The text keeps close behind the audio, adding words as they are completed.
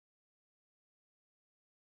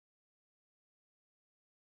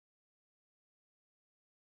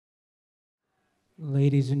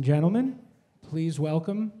Ladies and gentlemen, please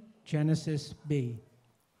welcome Genesis B.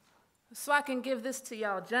 So I can give this to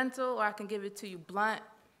y'all gentle, or I can give it to you blunt.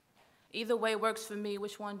 Either way works for me.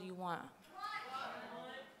 Which one do you want?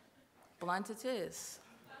 Blunt it is.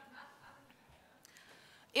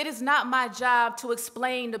 It is not my job to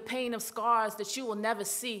explain the pain of scars that you will never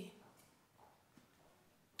see,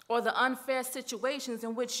 or the unfair situations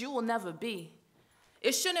in which you will never be.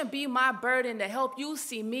 It shouldn't be my burden to help you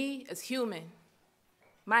see me as human.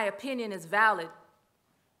 My opinion is valid.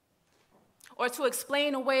 Or to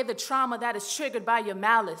explain away the trauma that is triggered by your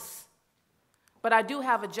malice. But I do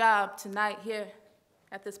have a job tonight here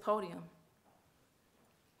at this podium.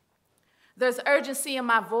 There's urgency in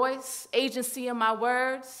my voice, agency in my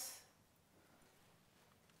words.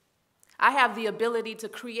 I have the ability to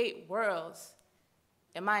create worlds,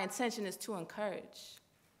 and my intention is to encourage.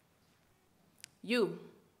 You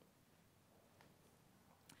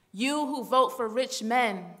who vote for rich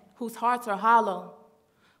men whose hearts are hollow,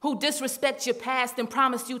 who disrespect your past and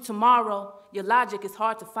promise you tomorrow, your logic is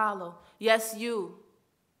hard to follow. Yes, you,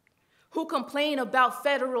 who complain about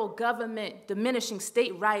federal government diminishing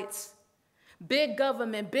state rights, big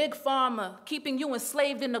government, big pharma, keeping you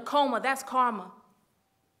enslaved in a coma, that's karma.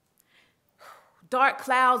 Dark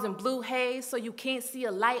clouds and blue haze so you can't see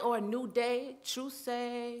a light or a new day, true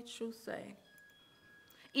say, true say.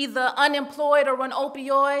 Either unemployed or on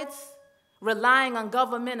opioids, relying on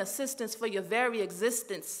government assistance for your very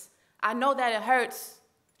existence. I know that it hurts.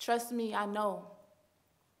 Trust me, I know.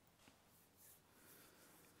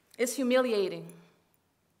 It's humiliating.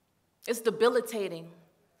 It's debilitating.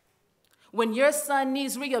 When your son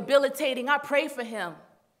needs rehabilitating, I pray for him.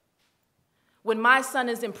 When my son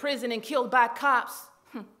is in prison and killed by cops,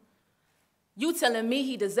 you telling me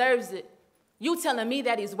he deserves it. You telling me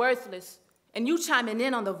that he's worthless. And you chiming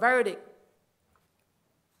in on the verdict.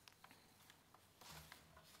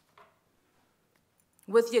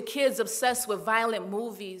 With your kids obsessed with violent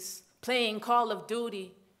movies, playing Call of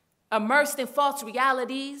Duty, immersed in false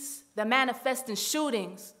realities that manifest in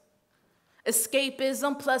shootings.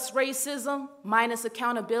 Escapism plus racism minus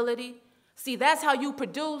accountability. See, that's how you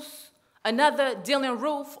produce another Dylan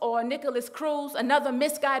Roof or Nicholas Cruz, another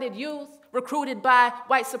misguided youth recruited by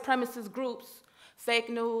white supremacist groups.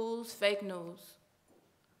 Fake news, fake news.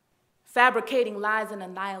 Fabricating lies and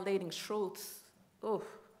annihilating truths. Oof.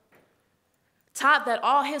 Taught that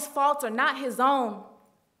all his faults are not his own.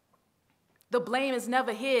 The blame is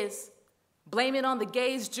never his. Blame it on the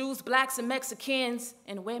gays, Jews, blacks, and Mexicans,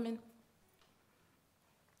 and women.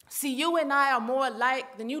 See, you and I are more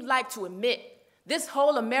alike than you'd like to admit. This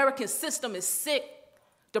whole American system is sick.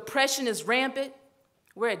 Depression is rampant.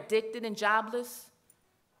 We're addicted and jobless.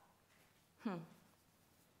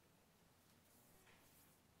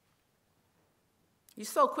 You're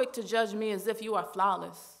so quick to judge me as if you are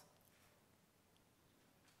flawless.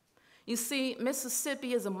 You see,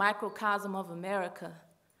 Mississippi is a microcosm of America.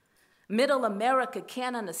 Middle America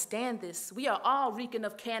can't understand this. We are all reeking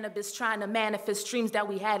of cannabis, trying to manifest dreams that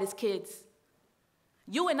we had as kids.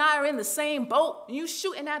 You and I are in the same boat, and you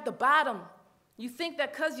shooting at the bottom. You think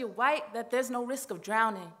that because you're white, that there's no risk of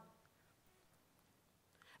drowning.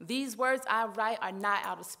 These words I write are not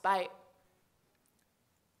out of spite.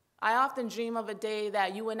 I often dream of a day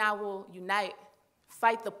that you and I will unite,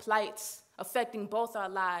 fight the plights affecting both our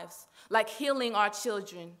lives, like healing our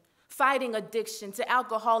children, fighting addiction to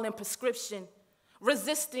alcohol and prescription,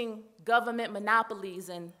 resisting government monopolies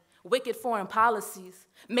and wicked foreign policies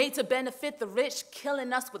made to benefit the rich,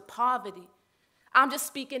 killing us with poverty. I'm just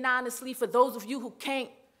speaking honestly for those of you who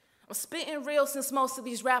can't. I'm spitting real since most of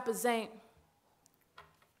these rappers ain't.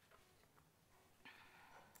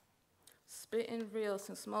 Spitting real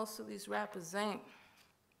since most of these rappers ain't.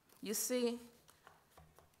 You see,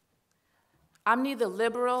 I'm neither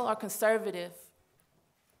liberal or conservative.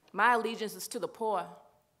 My allegiance is to the poor.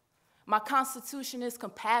 My constitution is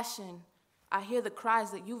compassion. I hear the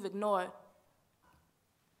cries that you've ignored.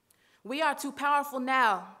 We are too powerful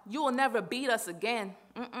now. You will never beat us again.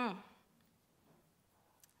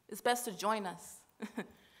 It's best to join us.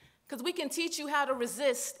 Because we can teach you how to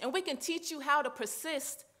resist, and we can teach you how to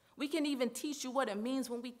persist. We can even teach you what it means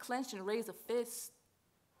when we clench and raise a fist.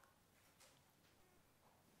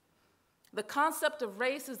 The concept of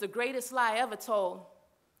race is the greatest lie ever told.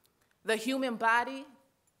 The human body,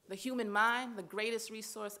 the human mind, the greatest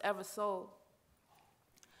resource ever sold.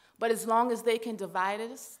 But as long as they can divide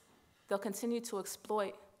us, they'll continue to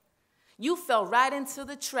exploit. You fell right into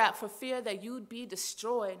the trap for fear that you'd be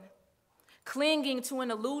destroyed, clinging to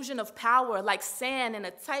an illusion of power like sand in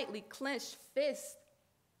a tightly clenched fist,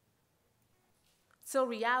 till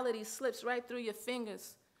reality slips right through your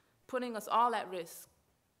fingers, putting us all at risk.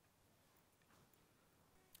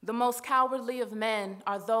 The most cowardly of men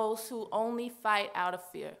are those who only fight out of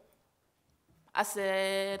fear. I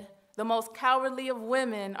said, the most cowardly of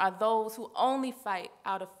women are those who only fight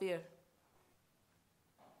out of fear.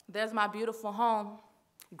 There's my beautiful home,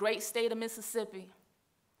 great state of Mississippi.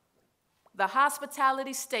 The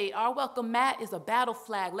hospitality state, our welcome mat is a battle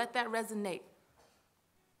flag. Let that resonate.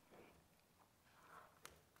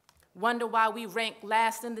 Wonder why we rank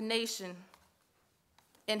last in the nation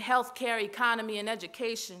in healthcare, economy, and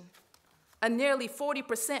education. A nearly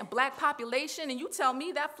 40% black population, and you tell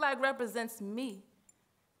me that flag represents me.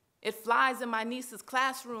 It flies in my niece's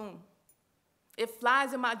classroom. It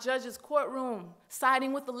flies in my judge's courtroom,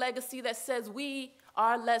 siding with the legacy that says we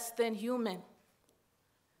are less than human,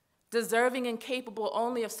 deserving and capable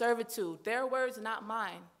only of servitude. Their words, not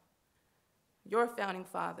mine. Your founding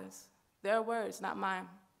fathers, their words, not mine.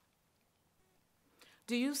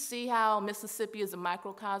 Do you see how Mississippi is a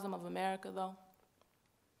microcosm of America, though?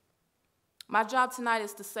 My job tonight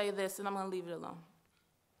is to say this, and I'm going to leave it alone.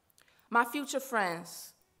 My future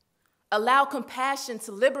friends, allow compassion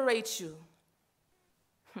to liberate you.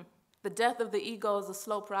 The death of the ego is a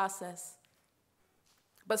slow process.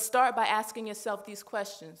 But start by asking yourself these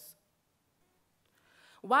questions.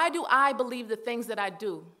 Why do I believe the things that I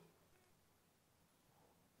do?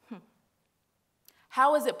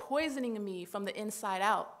 How is it poisoning me from the inside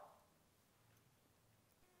out?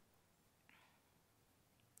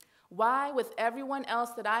 Why, with everyone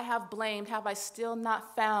else that I have blamed, have I still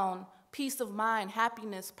not found peace of mind,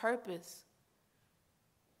 happiness, purpose?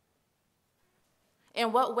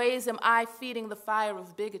 In what ways am I feeding the fire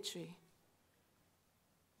of bigotry?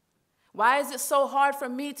 Why is it so hard for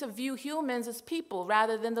me to view humans as people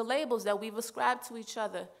rather than the labels that we've ascribed to each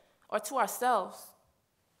other or to ourselves?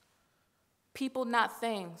 People, not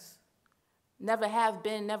things. Never have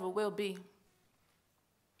been, never will be.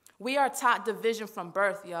 We are taught division from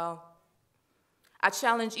birth, y'all. I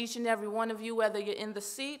challenge each and every one of you, whether you're in the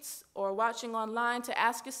seats or watching online, to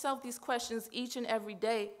ask yourself these questions each and every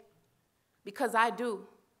day, because I do.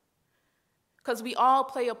 Because we all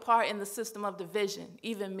play a part in the system of division,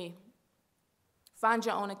 even me. Find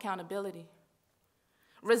your own accountability.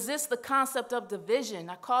 Resist the concept of division.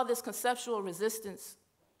 I call this conceptual resistance.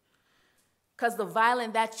 Because the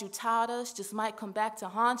violence that you taught us just might come back to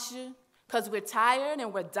haunt you, because we're tired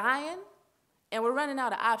and we're dying and we're running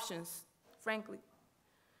out of options, frankly.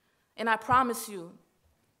 And I promise you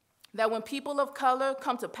that when people of color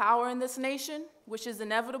come to power in this nation, which is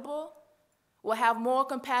inevitable, we'll have more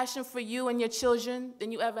compassion for you and your children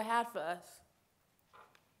than you ever had for us.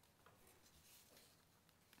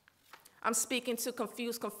 I'm speaking to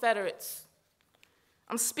confused Confederates.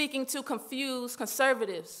 I'm speaking to confused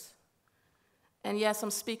conservatives. And yes, I'm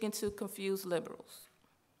speaking to confused liberals.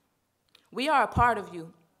 We are a part of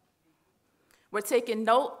you. We're taking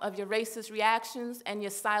note of your racist reactions and your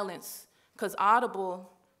silence, because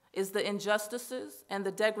audible is the injustices and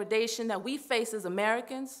the degradation that we face as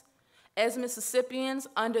Americans, as Mississippians,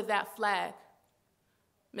 under that flag.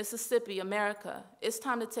 Mississippi, America, it's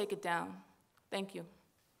time to take it down. Thank you.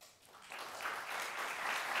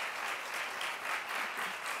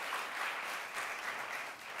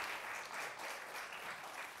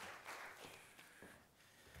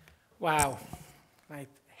 Wow, I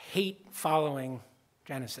hate following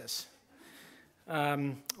Genesis.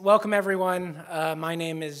 Welcome, everyone. My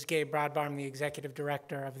name is Gabe Brodbar. I'm the Executive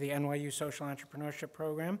Director of the NYU Social Entrepreneurship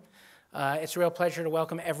Program. It's a real pleasure to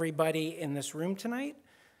welcome everybody in this room tonight,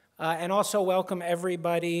 and also welcome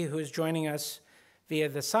everybody who is joining us via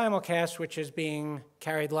the simulcast, which is being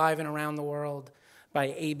carried live and around the world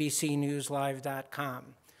by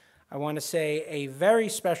abcnewslive.com. I want to say a very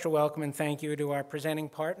special welcome and thank you to our presenting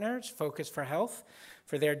partners, Focus for Health,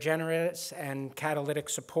 for their generous and catalytic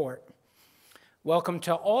support. Welcome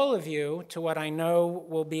to all of you to what I know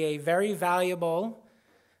will be a very valuable,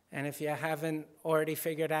 and if you haven't already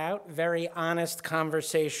figured out, very honest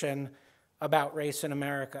conversation about race in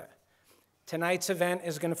America. Tonight's event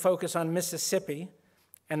is going to focus on Mississippi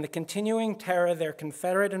and the continuing terror their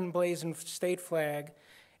Confederate and emblazoned state flag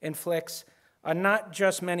inflicts on not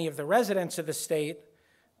just many of the residents of the state,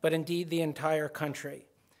 but indeed the entire country.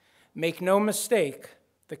 Make no mistake,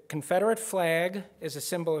 the Confederate flag is a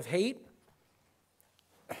symbol of hate,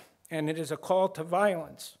 and it is a call to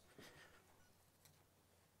violence.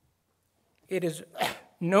 It is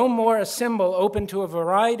no more a symbol open to a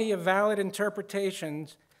variety of valid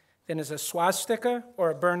interpretations than is a swastika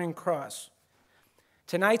or a burning cross.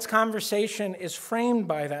 Tonight's conversation is framed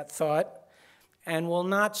by that thought and will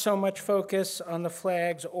not so much focus on the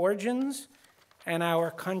flag's origins and our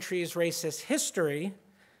country's racist history,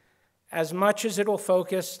 as much as it will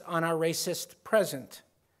focus on our racist present.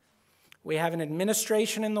 We have an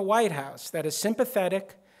administration in the White House that is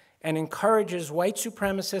sympathetic and encourages white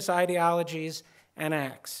supremacist ideologies and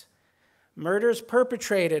acts. Murders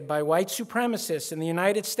perpetrated by white supremacists in the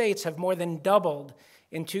United States have more than doubled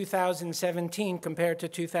in 2017 compared to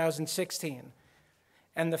 2016.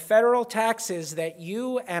 And the federal taxes that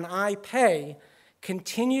you and I pay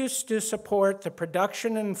continues to support the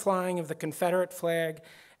production and flying of the Confederate flag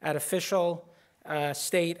at official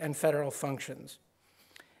state and federal functions.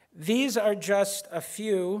 These are just a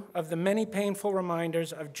few of the many painful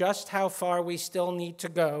reminders of just how far we still need to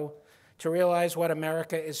go to realize what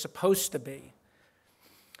America is supposed to be.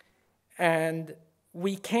 And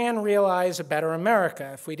we can realize a better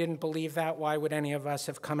America. If we didn't believe that, why would any of us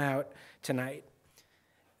have come out tonight?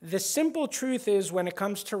 The simple truth is, when it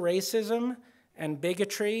comes to racism and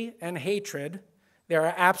bigotry and hatred, there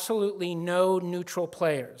are absolutely no neutral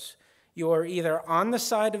players. You are either on the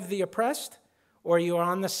side of the oppressed or you are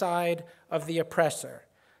on the side of the oppressor.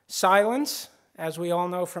 Silence, as we all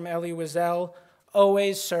know from Elie Wiesel,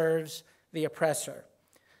 always serves the oppressor.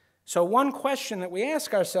 So one question that we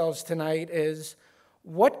ask ourselves tonight is,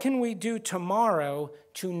 what can we do tomorrow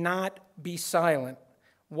to not be silent?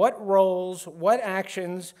 What roles, what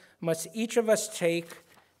actions must each of us take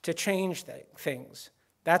to change things?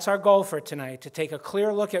 That's our goal for tonight, to take a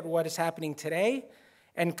clear look at what is happening today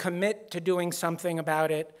and commit to doing something about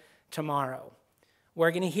it tomorrow.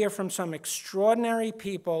 We're going to hear from some extraordinary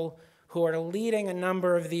people who are leading a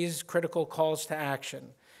number of these critical calls to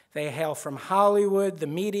action. They hail from Hollywood, the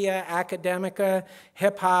media, academia,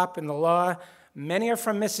 hip-hop, and the law. Many are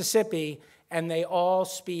from Mississippi, and they all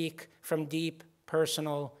speak from deep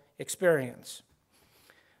personal experience.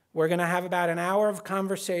 We're going to have about an hour of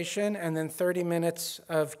conversation and then 30 minutes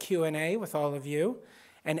of Q&A with all of you.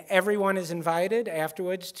 And everyone is invited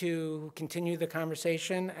afterwards to continue the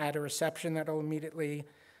conversation at a reception that will immediately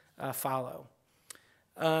follow.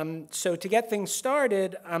 So to get things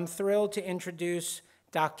started, I'm thrilled to introduce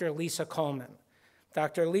Dr. Lisa Coleman.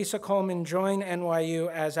 Dr. Lisa Coleman joined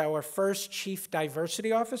NYU as our first Chief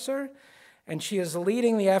Diversity Officer, and she is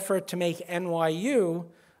leading the effort to make NYU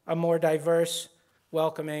a more diverse,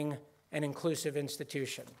 welcoming, and inclusive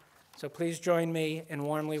institution. So please join me in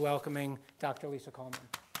warmly welcoming Dr. Lisa Coleman.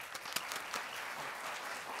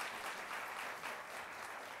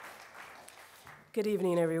 Good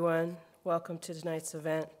evening, everyone. Welcome to tonight's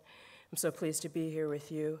event. I'm so pleased to be here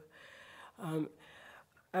with you.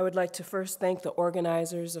 I would like to first thank the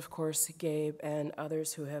organizers, of course, Gabe and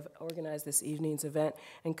others who have organized this evening's event.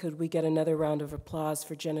 And could we get another round of applause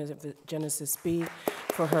for Genesis B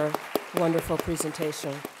for her wonderful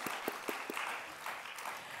presentation.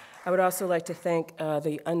 I would also like to thank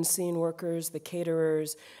the unseen workers, the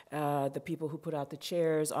caterers, the people who put out the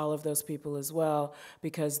chairs, all of those people as well,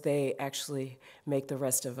 because they actually make the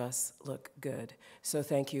rest of us look good. So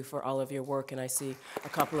thank you for all of your work, and I see a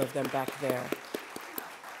couple of them back there.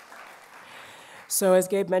 So as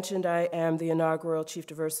Gabe mentioned, I am the inaugural Chief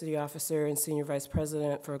Diversity Officer and Senior Vice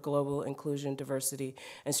President for Global Inclusion, Diversity,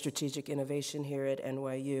 and Strategic Innovation here at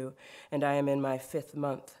NYU, and I am in my 5th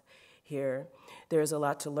month here. There's a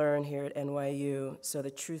lot to learn here at NYU, so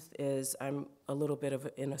the truth is I'm a little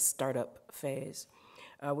bit in a startup phase,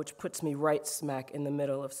 which puts me right smack in the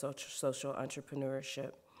middle of social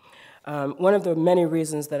entrepreneurship. One of the many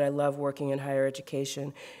reasons that I love working in higher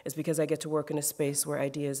education is because I get to work in a space where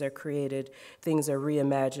ideas are created, things are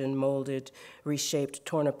reimagined, molded, reshaped,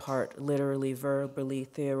 torn apart, literally, verbally,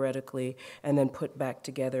 theoretically, and then put back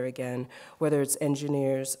together again, whether it's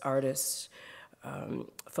engineers, artists,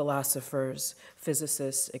 philosophers,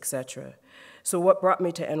 physicists, etc. So what brought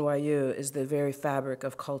me to NYU is the very fabric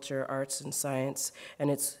of culture, arts, and science, and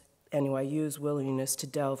it's NYU's willingness to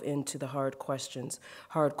delve into the hard questions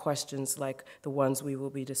like the ones we will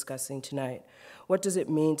be discussing tonight. What does it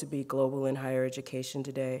mean to be global in higher education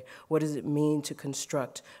today? What does it mean to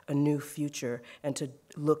construct a new future and to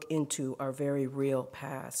look into our very real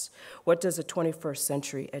past? What does a 21st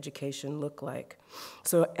century education look like?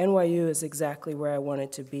 So NYU is exactly where I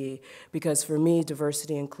wanted to be, because for me,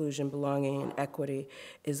 diversity, inclusion, belonging, and equity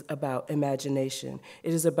is about imagination.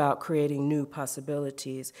 It is about creating new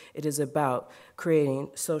possibilities. It is about creating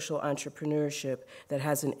social entrepreneurship that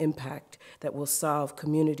has an impact that will solve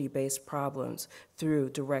community-based problems through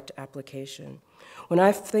direct application. When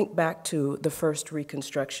I think back to the first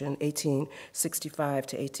Reconstruction, 1865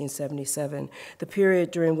 to 1877, the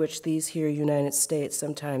period during which these here United States,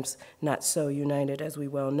 sometimes not so united as we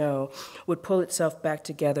well know, would pull itself back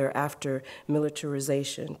together after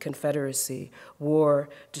militarization, Confederacy, war,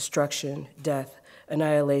 destruction, death,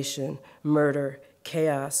 annihilation, murder,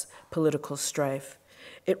 chaos, political strife.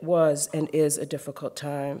 It was and is a difficult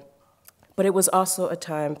time. But it was also a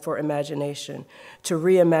time for imagination, to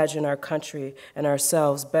reimagine our country and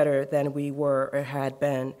ourselves better than we were or had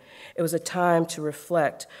been. It was a time to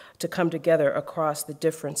reflect, to come together across the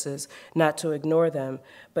differences, not to ignore them,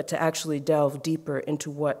 but to actually delve deeper into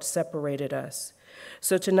what separated us.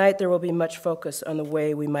 So tonight there will be much focus on the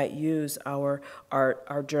way we might use our art,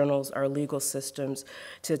 our journals, our legal systems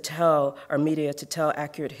to tell, our media to tell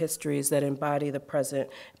accurate histories that embody the present,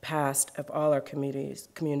 past of all our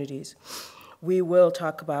communities. We will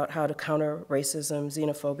talk about how to counter racism,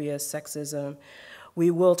 xenophobia, sexism.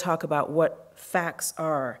 We will talk about what facts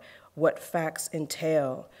are, what facts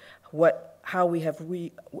entail, how we have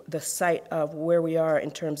the sight of where we are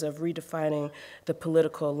in terms of redefining the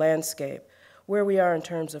political landscape, where we are in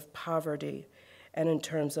terms of poverty and in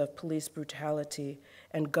terms of police brutality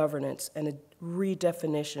and governance and the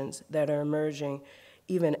redefinitions that are emerging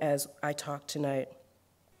even as I talk tonight.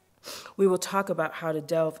 We will talk about how to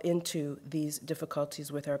delve into these difficulties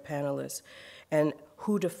with our panelists and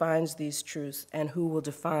who defines these truths and who will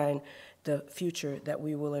define the future that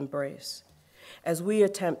we will embrace. As we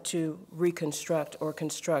attempt to reconstruct or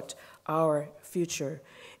construct our future,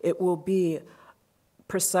 it will be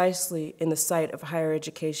precisely in the site of higher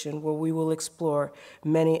education where we will explore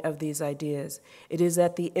many of these ideas. It is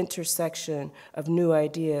at the intersection of new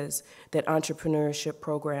ideas that entrepreneurship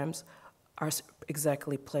programs are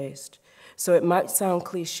exactly placed. So it might sound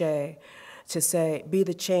cliche to say, be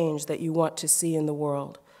the change that you want to see in the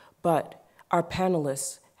world, but our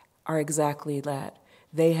panelists are exactly that.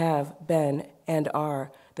 They have been and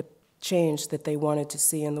are the change that they wanted to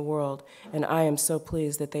see in the world, and I am so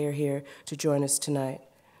pleased that they are here to join us tonight.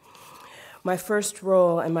 My first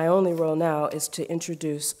role, and my only role now, is to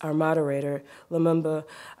introduce our moderator, Lumumba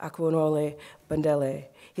Akinwole-Bandele.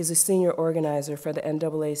 He's a senior organizer for the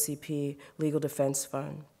NAACP Legal Defense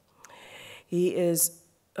Fund. He is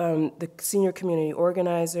the senior community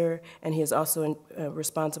organizer, and he is also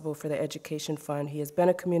responsible for the Education Fund. He has been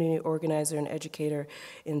a community organizer and educator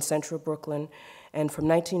in Central Brooklyn, and from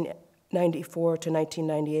 1994 to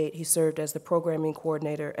 1998, he served as the programming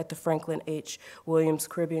coordinator at the Franklin H. Williams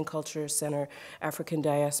Caribbean Culture Center African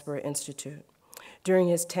Diaspora Institute. During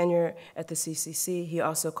his tenure at the CCC, he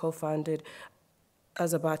also co-founded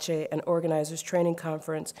Azabache, an organizers training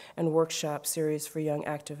conference and workshop series for young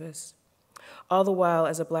activists. All the while,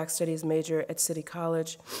 as a Black Studies major at City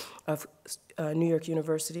College of New York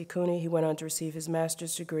University, CUNY, he went on to receive his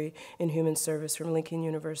master's degree in human service from Lincoln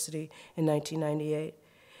University in 1998.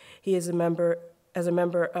 He is a member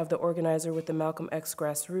of the organizer with the Malcolm X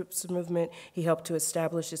grassroots movement. He helped to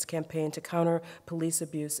establish his campaign to counter police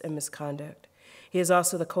abuse and misconduct. He is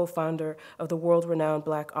also the co-founder of the world-renowned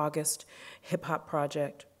Black August hip-hop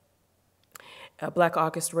project. Black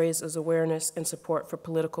August raises awareness and support for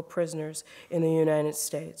political prisoners in the United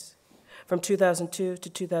States. From 2002 to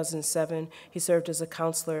 2007, he served as a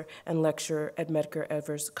counselor and lecturer at Medgar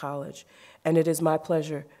Evers College, and it is my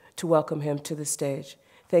pleasure to welcome him to the stage.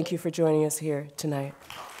 Thank you for joining us here tonight.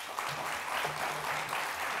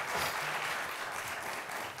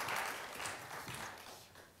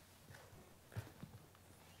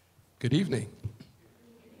 Good evening.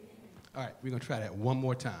 All right, we're going to try that one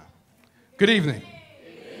more time. Good evening.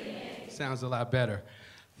 Good evening. Sounds a lot better.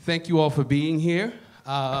 Thank you all for being here.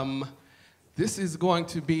 This is going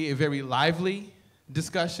to be a very lively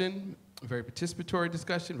discussion, a very participatory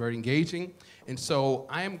discussion, very engaging. And so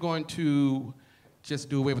I am going to just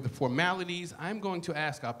do away with the formalities. I'm going to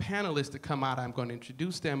ask our panelists to come out. I'm going to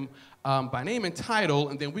introduce them by name and title,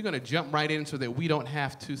 and then we're going to jump right in so that we don't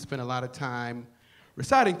have to spend a lot of time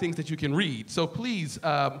reciting things that you can read. So please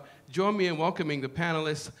join me in welcoming the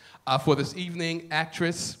panelists for this evening,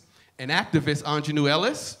 actress and activist Aunjanue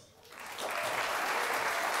Ellis.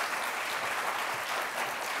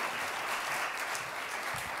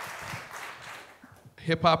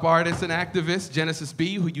 Hip-hop artist and activist Genesis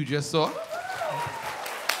B, who you just saw.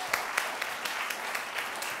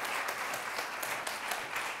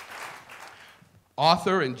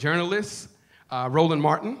 Author and journalist Roland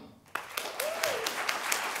Martin.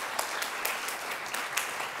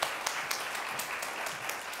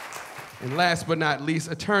 And last but not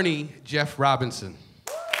least, attorney Jeffery Robinson.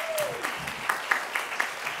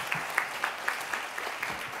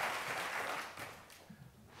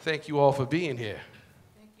 Thank you all for being here.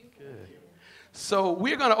 Thank you. Good. So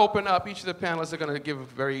we're going to open up. Each of the panelists are going to give a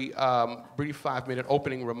very brief 5-minute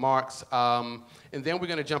opening remarks, and then we're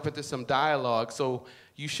going to jump into some dialogue. So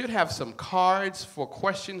you should have some cards for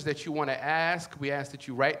questions that you want to ask. We ask that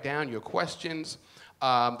you write down your questions.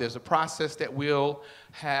 There's a process that we'll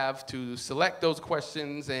have to select those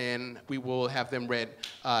questions, and we will have them read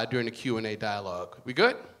during the Q&A dialogue. We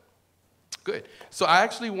good? Good. So I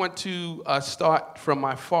actually want to start from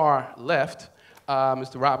my far left.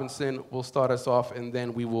 Mr. Robinson will start us off, and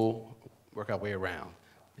then we will work our way around.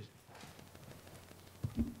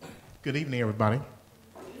 Good evening, everybody.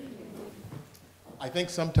 I think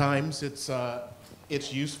sometimes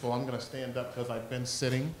it's useful. I'm going to stand up because I've been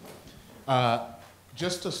sitting.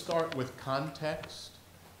 Just to start with context,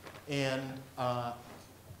 and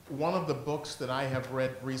one of the books that I have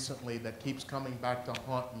read recently that keeps coming back to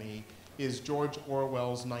haunt me is George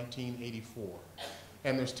Orwell's 1984.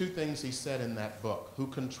 And there's two things he said in that book. Who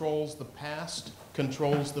controls the past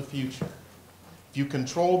controls the future. If you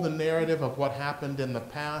control the narrative of what happened in the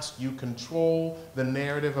past, you control the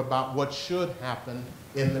narrative about what should happen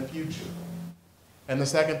in the future. And the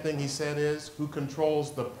second thing he said is, who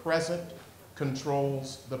controls the present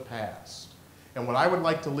controls the past. And what I would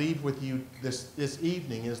like to leave with you this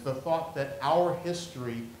evening is the thought that our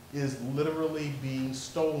history is literally being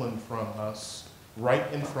stolen from us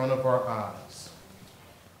right in front of our eyes.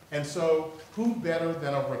 And so, who better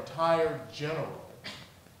than a retired general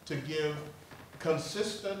to give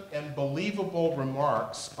consistent and believable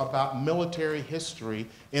remarks about military history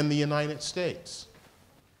in the United States?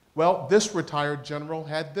 Well, this retired general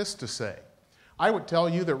had this to say. I would tell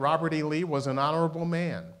you that Robert E. Lee was an honorable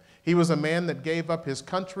man. He was a man that gave up his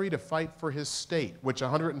country to fight for his state, which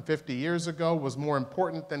 150 years ago was more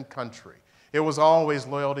important than country. It was always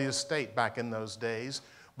loyalty to state back in those days.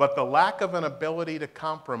 But the lack of an ability to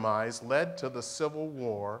compromise led to the Civil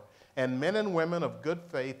War, and men and women of good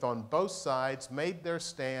faith on both sides made their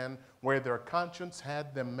stand where their conscience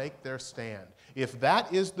had them make their stand. If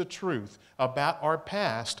that is the truth about our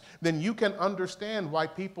past, then you can understand why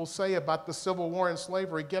people say about the Civil War and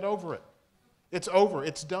slavery, get over it. It's over,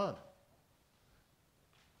 it's done.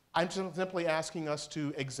 I'm simply asking us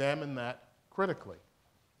to examine that critically.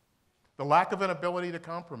 The lack of an ability to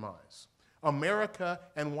compromise. America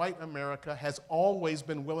and white America has always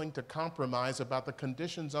been willing to compromise about the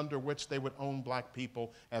conditions under which they would own black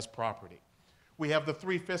people as property. We have the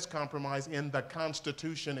 3/5 compromise in the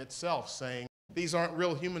Constitution itself saying these aren't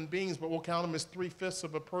real human beings, but we'll count them as 3/5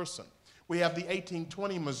 of a person. We have the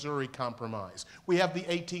 1820 Missouri Compromise. We have the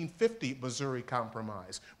 1850 Missouri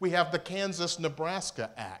Compromise. We have the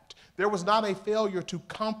Kansas-Nebraska Act. There was not a failure to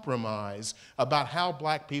compromise about how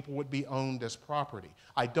black people would be owned as property.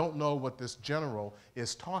 I don't know what this general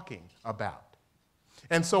is talking about.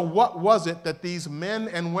 And so what was it that these men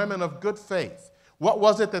and women of good faith, what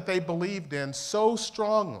was it that they believed in so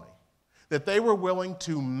strongly that they were willing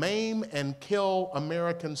to maim and kill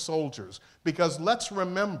American soldiers? Because let's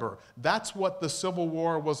remember, that's what the Civil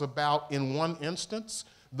War was about in one instance,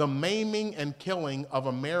 the maiming and killing of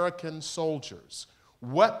American soldiers.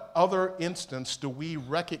 What other instance do we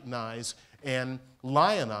recognize and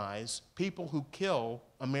lionize people who kill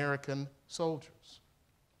American soldiers?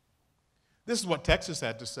 This is what Texas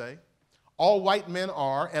had to say. All white men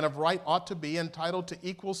are, and of right ought to be, entitled to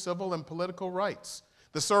equal civil and political rights.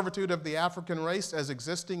 The servitude of the African race as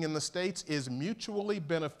existing in the states is mutually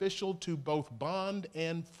beneficial to both bond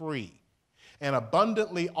and free, and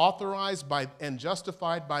abundantly authorized by and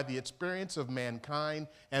justified by the experience of mankind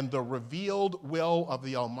and the revealed will of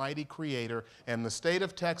the Almighty Creator. And the state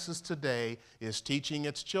of Texas today is teaching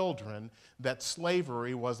its children that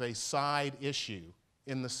slavery was a side issue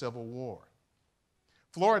in the Civil War.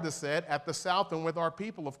 Florida said, at the South and with our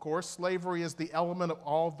people, of course, slavery is the element of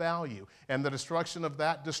all value, and the destruction of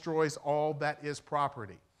that destroys all that is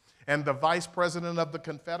property. And the vice president of the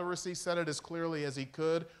Confederacy said it as clearly as he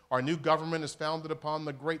could, our new government is founded upon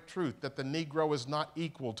the great truth that the Negro is not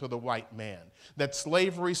equal to the white man, that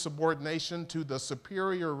slavery subordination to the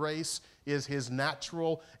superior race is his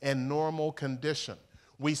natural and normal condition.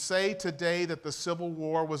 We say today that the Civil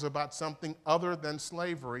War was about something other than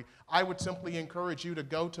slavery. I would simply encourage you to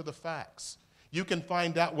go to the facts. You can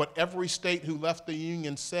find out what every state who left the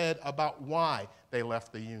Union said about why they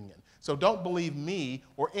left the Union. So don't believe me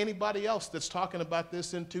or anybody else that's talking about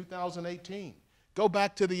this in 2018. Go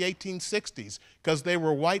back to the 1860s, because they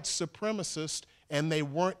were white supremacists and they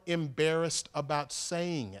weren't embarrassed about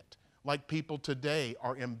saying it, like people today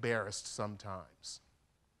are embarrassed sometimes.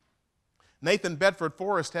 Nathan Bedford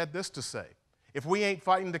Forrest had this to say, if we ain't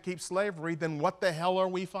fighting to keep slavery, then what the hell are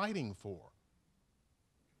we fighting for?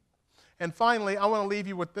 And finally, I want to leave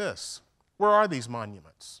you with this. Where are these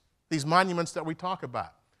monuments? These monuments that we talk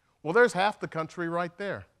about. Well, there's half the country right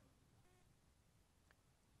there.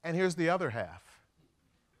 And here's the other half.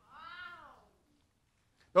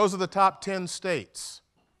 Those are the top 10 states.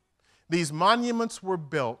 These monuments were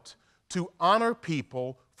built to honor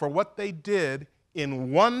people for what they did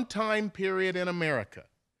in one time period in America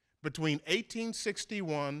between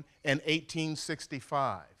 1861 and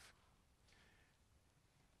 1865.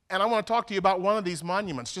 And I want to talk to you about one of these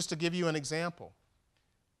monuments, just to give you an example.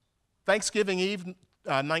 Thanksgiving Eve,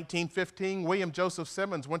 1915, William Joseph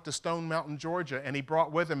Simmons went to Stone Mountain, Georgia, and he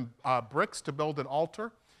brought with him bricks to build an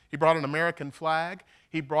altar. He brought an American flag.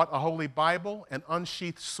 He brought a Holy Bible, an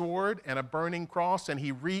unsheathed sword, and a burning cross, and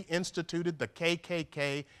he reinstituted the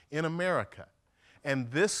KKK in America.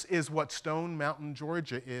 And this is what Stone Mountain,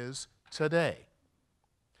 Georgia is today.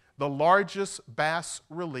 The largest bas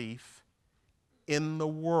relief in the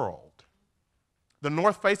world. The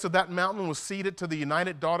north face of that mountain was ceded to the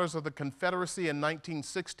United Daughters of the Confederacy in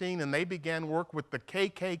 1916, and they began work with the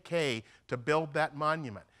KKK to build that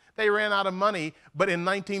monument. They ran out of money, but in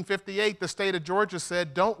 1958, the state of Georgia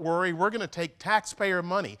said, don't worry, we're going to take taxpayer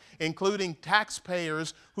money, including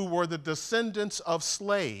taxpayers who were the descendants of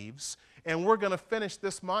slaves, and we're going to finish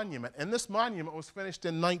this monument. And this monument was finished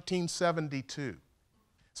in 1972.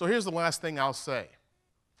 So here's the last thing I'll say.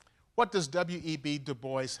 What does W.E.B. Du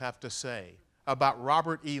Bois have to say about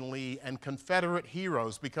Robert E. Lee and Confederate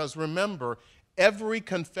heroes? Because remember, every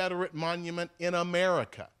Confederate monument in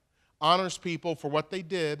America honors people for what they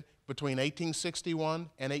did between 1861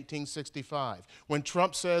 and 1865. When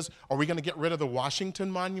Trump says, are we going to get rid of the Washington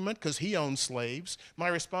Monument because he owned slaves? My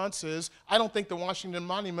response is, I don't think the Washington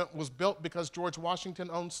Monument was built because George Washington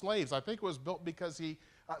owned slaves. I think it was built because he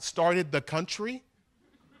started the country.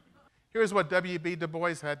 Here's what W.B. Du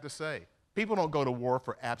Bois had to say. People don't go to war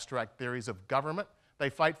for abstract theories of government. They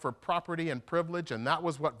fight for property and privilege, and that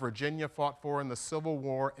was what Virginia fought for in the Civil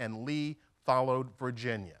War, and Lee followed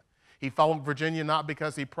Virginia. He followed Virginia not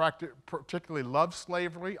because he particularly loved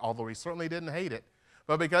slavery, although he certainly didn't hate it,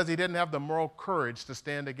 but because he didn't have the moral courage to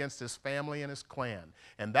stand against his family and his clan.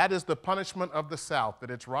 And that is the punishment of the South,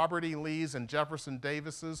 that its Robert E. Lee's and Jefferson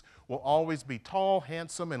Davises will always be tall,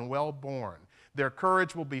 handsome, and well-born. Their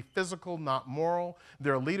courage will be physical, not moral.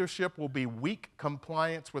 Their leadership will be weak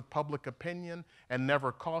compliance with public opinion and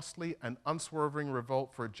never costly and unswerving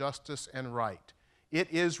revolt for justice and right. It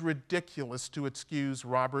is ridiculous to excuse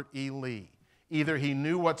Robert E. Lee. Either he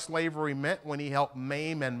knew what slavery meant when he helped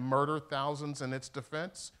maim and murder thousands in its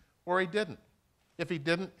defense, or he didn't. If he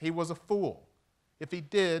didn't, he was a fool. If he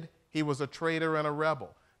did, he was a traitor and a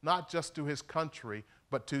rebel, not just to his country,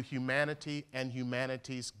 but to humanity and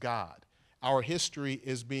humanity's God. Our history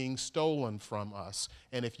is being stolen from us,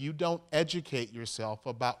 and if you don't educate yourself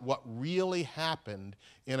about what really happened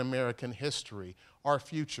in American history, our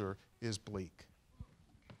future is bleak.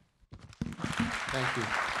 Thank you.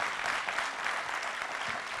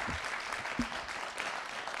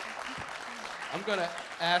 I'm going to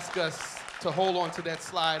ask us to hold on to that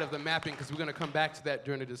slide of the mapping because we're going to come back to that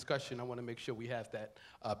during the discussion. I want to make sure we have that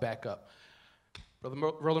back up. Brother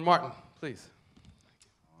Roland Martin, please.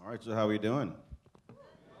 All right, so how are we doing?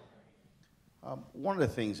 One of the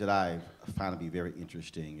things that I've found to be very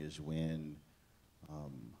interesting is when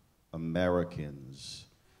Americans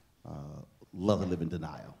love to live in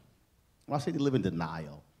denial. When I say they live in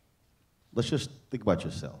denial, let's just think about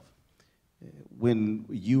yourself. When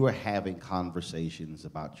you are having conversations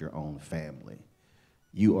about your own family,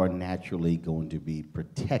 you are naturally going to be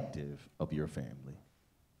protective of your family.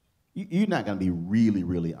 You're not going to be really,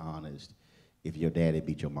 really honest if your daddy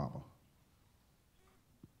beat your mama,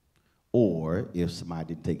 or if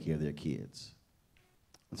somebody didn't take care of their kids.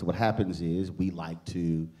 And so what happens is we like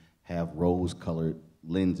to have rose-colored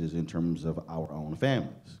lenses in terms of our own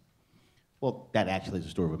families. Well, that actually is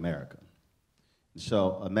the story of America.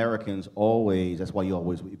 So Americans always, that's why you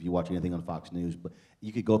always, if you watch anything on Fox News, but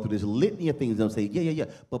you could go through this litany of things and they'll say, yeah,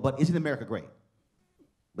 but isn't America great?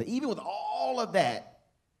 But even with all of that,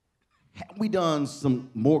 have we done some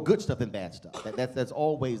more good stuff than bad stuff? That's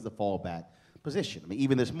always the fallback position. I mean,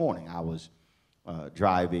 even this morning, I was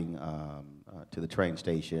driving to the train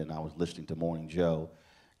station. I was listening to Morning Joe,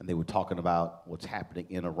 and they were talking about what's happening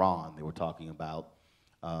in Iran. They were talking about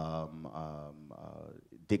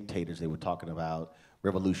dictators. They were talking about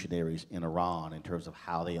revolutionaries in Iran in terms of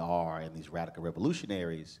how they are and these radical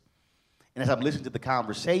revolutionaries. And as I'm listening to the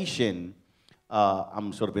conversation,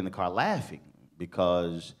 I'm sort of in the car laughing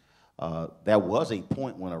because there was a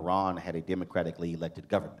point when Iran had a democratically elected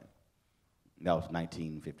government. That was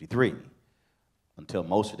 1953. until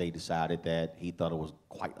Mossadegh decided that he thought it was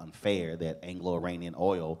quite unfair that Anglo-Iranian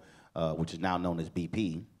oil, which is now known as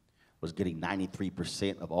BP, was getting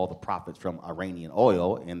 93% of all the profits from Iranian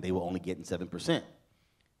oil, and they were only getting 7%.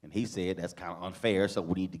 And he said that's kind of unfair, so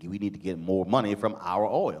we need to get more money from our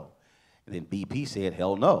oil. And then BP said,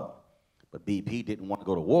 hell no. But BP didn't want to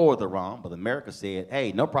go to war with Iran, but America said,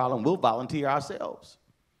 hey, no problem, we'll volunteer ourselves.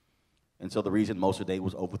 And so the reason Mossadegh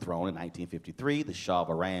was overthrown in 1953, the Shah of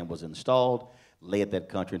Iran was installed, led that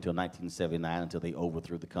country until 1979, until they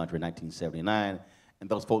overthrew the country in 1979. And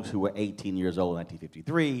those folks who were 18 years old in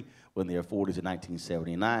 1953 were in their 40s in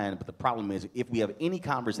 1979. But the problem is, if we have any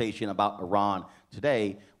conversation about Iran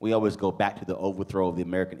today, we always go back to the overthrow of the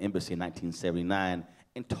American embassy in 1979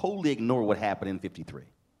 and totally ignore what happened in 53.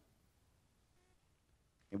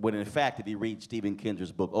 And when in fact, if you read Stephen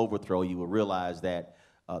Kinser's book, Overthrow, you will realize that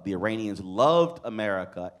the Iranians loved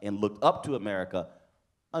America and looked up to America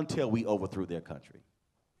until we overthrew their country.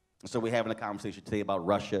 So we're having a conversation today about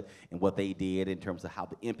Russia and what they did in terms of how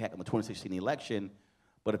the impact on the 2016 election.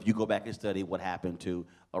 But if you go back and study what happened to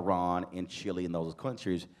Iran and Chile and those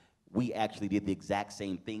countries, we actually did the exact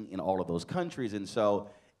same thing in all of those countries. And so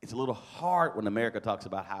it's a little hard when America talks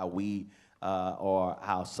about how we or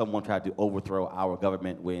how someone tried to overthrow our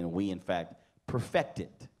government when we, in fact,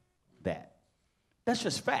 perfected that. That's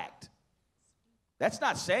just fact. That's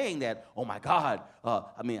not saying that, oh my God,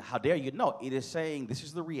 I mean, how dare you? No, it is saying this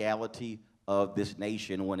is the reality of this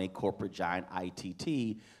nation when a corporate giant,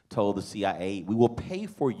 ITT, told the CIA, we will pay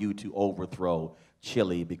for you to overthrow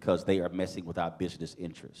Chile because they are messing with our business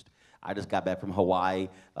interest. I just got back from Hawaii.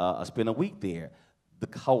 I spent a week there.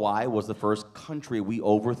 Hawaii was the first country we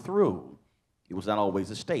overthrew. It was not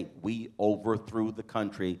always a state. We overthrew the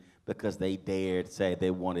country because they dared say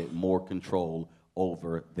they wanted more control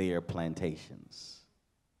over their plantations.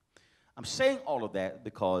 I'm saying all of that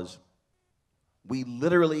because we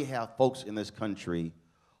literally have folks in this country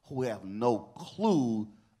who have no clue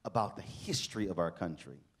about the history of our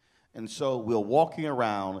country. And so we're walking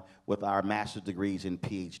around with our master's degrees and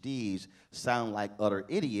PhDs sound like utter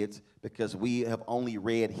idiots because we have only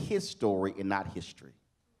read his story and not history.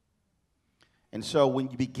 And so when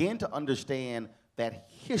you begin to understand that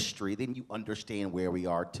history, then you understand where we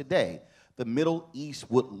are today. The Middle East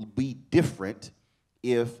would be different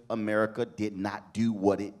if America did not do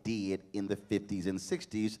what it did in the 50s and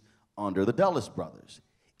 60s under the Dulles brothers.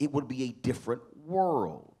 It would be a different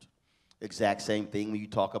world. Exact same thing when you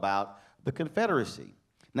talk about the Confederacy.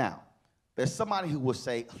 Now, there's somebody who will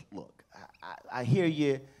say, look, I hear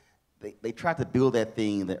you. They tried to build that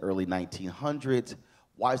thing in the early 1900s.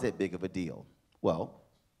 Why is that big of a deal? Well,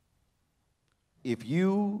 if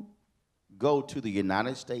you go to the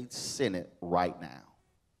United States Senate right now,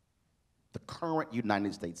 the current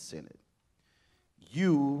United States Senate,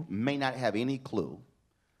 you may not have any clue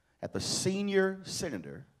that the senior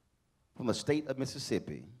senator from the state of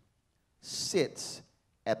Mississippi sits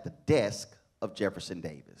at the desk of Jefferson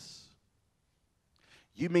Davis.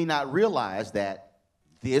 You may not realize that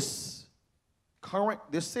this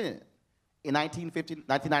Senate in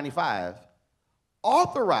 1995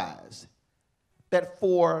 authorized that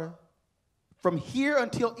from here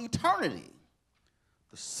until eternity,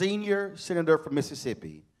 the senior senator from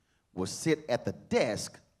Mississippi will sit at the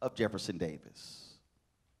desk of Jefferson Davis.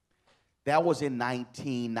 That was in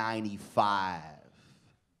 1995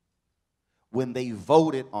 when they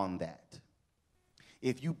voted on that.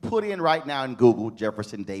 If you put in right now in Google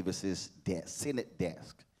Jefferson Davis's Senate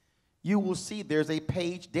desk, you will see there's a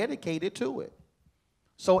page dedicated to it.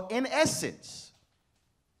 So in essence,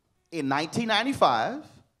 in 1995,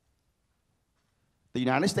 the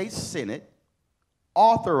United States Senate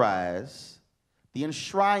authorized the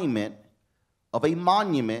enshrinement of a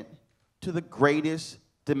monument to the greatest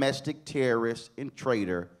domestic terrorist and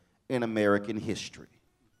traitor in American history.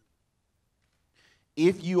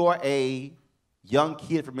 If you are a young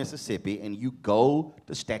kid from Mississippi and you go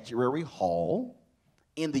to Statuary Hall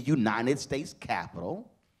in the United States Capitol,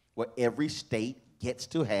 where every state gets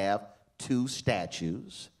to have 2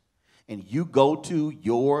 statues, and you go to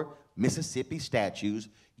your Mississippi statues,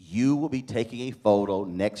 you will be taking a photo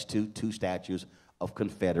next to 2 statues of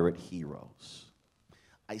Confederate heroes.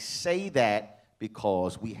 I say that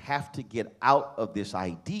because we have to get out of this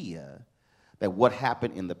idea that what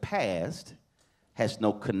happened in the past has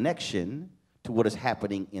no connection to what is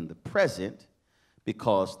happening in the present,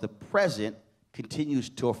 because the present continues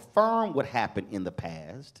to affirm what happened in the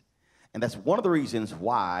past, and that's one of the reasons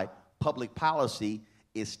why public policy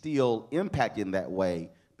is still impacted in that way,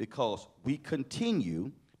 because we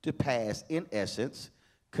continue to pass, in essence,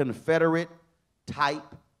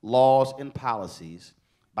 Confederate-type laws and policies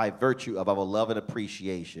by virtue of our love and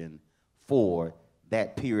appreciation for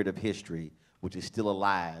that period of history which is still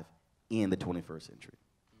alive in the 21st century.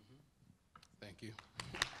 Thank you.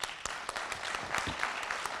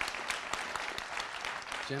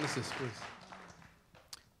 Genesis, please.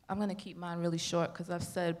 I'm going to keep mine really short because I've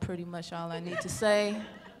said pretty much all I need to say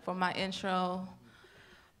for my intro.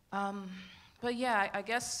 But yeah, I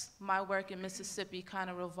guess my work in Mississippi kind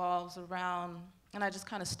of revolves around, and I just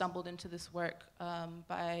kind of stumbled into this work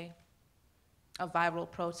by a viral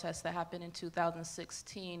protest that happened in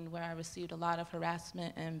 2016 where I received a lot of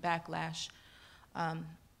harassment and backlash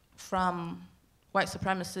from white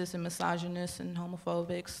supremacists and misogynists and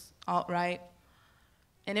homophobics, alt-right.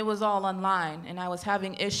 And it was all online, and I was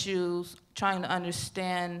having issues trying to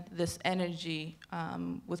understand this energy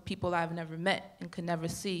with people I've never met and could never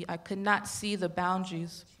see. I could not see the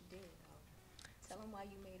boundaries. What you did, though. Tell them why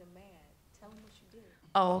you made them mad. Tell them what you did.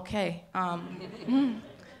 Oh, okay.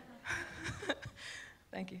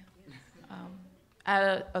 Thank you.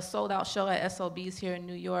 At a sold-out show at SLB's here in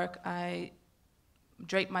New York, I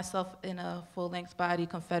draped myself in a full-length body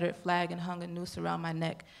Confederate flag and hung a noose around my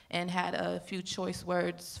neck and had a few choice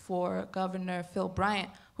words for Governor Phil Bryant,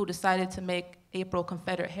 who decided to make April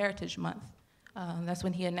Confederate Heritage Month. That's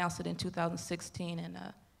when he announced it in 2016, and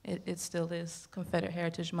it still is Confederate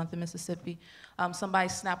Heritage Month in Mississippi. Somebody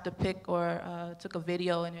snapped a pic or took a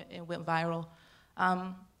video and it went viral.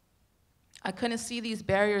 I couldn't see these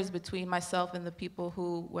barriers between myself and the people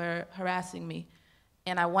who were harassing me,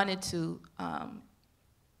 and I wanted to.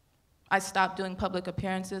 I stopped doing public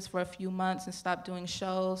appearances for a few months and stopped doing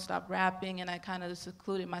shows, stopped rapping, and I kind of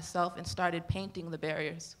secluded myself and started painting the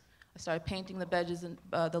barriers. I started painting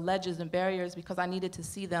the ledges and barriers because I needed to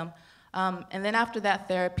see them. And then after that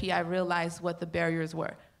therapy, I realized what the barriers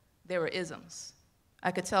were. They were isms.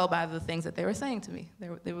 I could tell by the things that they were saying to me.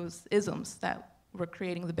 There was isms that were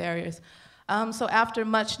creating the barriers. So after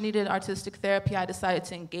much needed artistic therapy, I decided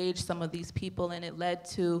to engage some of these people, and it led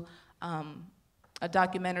to a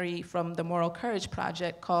documentary from the Moral Courage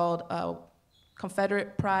Project called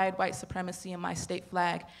Confederate Pride, White Supremacy, and My State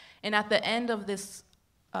Flag. And at the end of this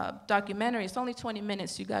documentary, it's only 20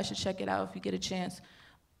 minutes, you guys should check it out if you get a chance.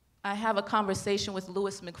 I have a conversation with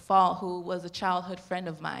Louis McFall, who was a childhood friend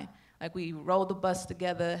of mine. Like, we rode the bus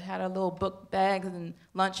together, had our little book bags and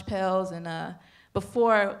lunch pails, and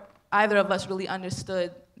before either of us really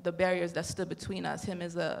understood the barriers that stood between us, him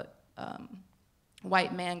as a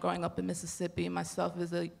white man growing up in Mississippi, and myself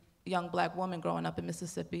as a young black woman growing up in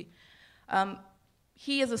Mississippi.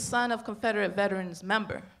 He is a son of Confederate Veterans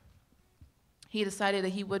member. He decided that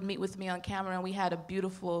he would meet with me on camera, and we had a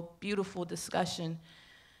beautiful, beautiful discussion.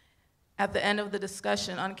 At the end of the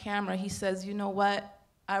discussion on camera, he says, "You know what?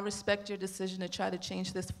 I respect your decision to try to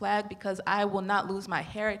change this flag because I will not lose my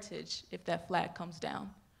heritage if that flag comes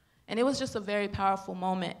down." And it was just a very powerful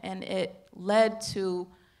moment, and it led to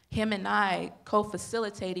him and I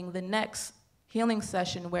co-facilitating the next healing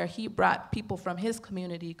session where he brought people from his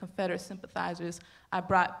community, Confederate sympathizers. I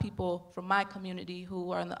brought people from my community who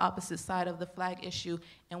were on the opposite side of the flag issue,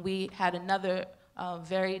 and we had another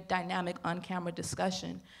very dynamic on-camera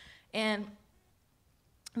discussion. And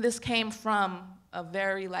this came from a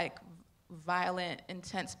very violent,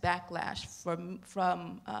 intense backlash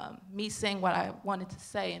from me saying what I wanted to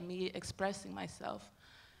say and me expressing myself.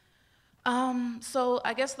 So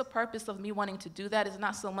I guess the purpose of me wanting to do that is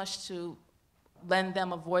not so much to lend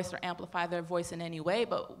them a voice or amplify their voice in any way,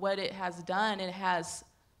 but what it has done, it has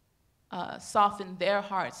softened their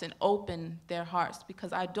hearts and opened their hearts,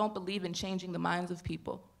 because I don't believe in changing the minds of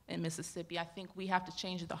people in Mississippi. I think we have to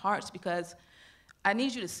change the hearts, because I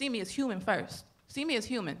need you to see me as human first. See me as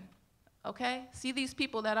human, okay? See these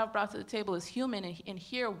people that I've brought to the table as human, and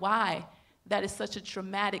hear why that is such a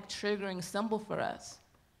traumatic, triggering symbol for us.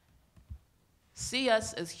 See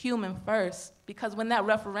us as human first, because when that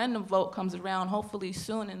referendum vote comes around, hopefully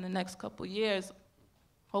soon in the next couple years,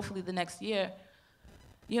 hopefully the next year,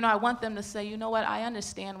 I want them to say, you know what, I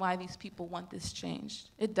understand why these people want this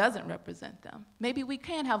changed. It doesn't represent them. Maybe we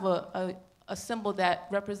can have a symbol that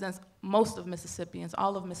represents most of Mississippians,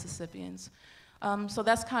 all of Mississippians. So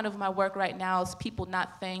that's kind of my work right now, is people,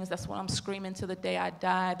 not things. That's what I'm screaming to the day I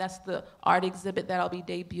die. That's the art exhibit that I'll be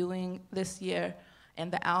debuting this year.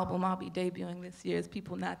 And the album I'll be debuting this year is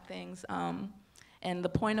People, Not Things. And the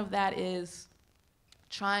point of that is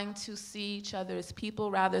trying to see each other as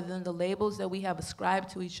people rather than the labels that we have ascribed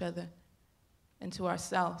to each other and to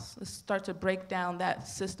ourselves. Let's start to break down that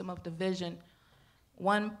system of division,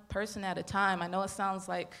 one person at a time. I know it sounds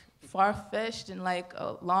like far-fetched and like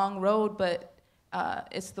a long road, but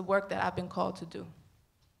it's the work that I've been called to do.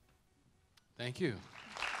 Thank you.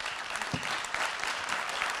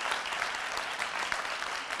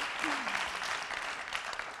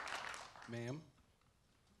 Ma'am.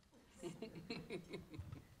 This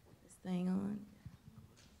thing on.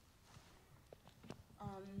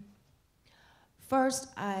 First,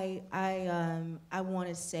 I want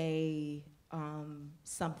to say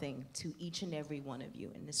something to each and every one of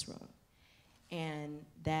you in this room. And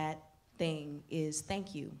that thing is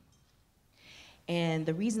thank you. And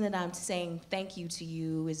the reason that I'm saying thank you to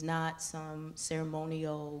you is not some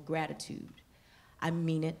ceremonial gratitude. I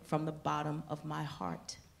mean it from the bottom of my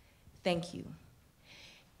heart. Thank you.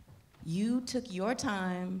 You took your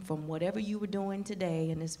time from whatever you were doing today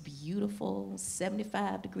in this beautiful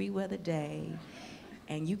 75-degree weather day,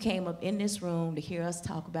 and you came up in this room to hear us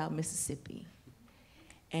talk about Mississippi.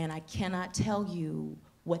 And I cannot tell you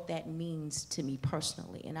what that means to me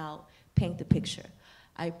personally, and I'll paint the picture.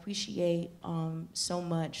 I appreciate so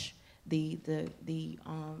much the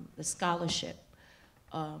scholarship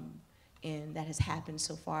and that has happened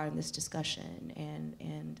so far in this discussion,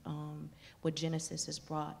 and what Genesis has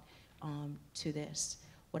brought to this.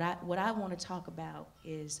 What I want to talk about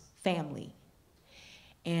is family.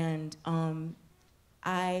 And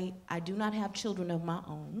I do not have children of my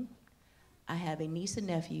own. I have a niece and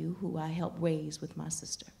nephew who I helped raise with my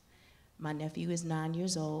sister. My nephew is 9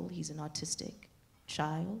 years old. He's an autistic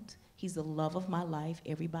child. He's the love of my life.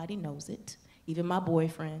 Everybody knows it, even my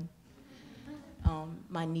boyfriend.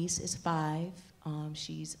 My niece is 5.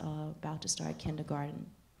 She's about to start kindergarten.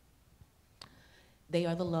 They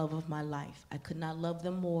are the love of my life. I could not love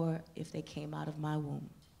them more if they came out of my womb.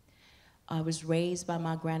 I was raised by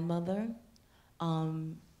my grandmother,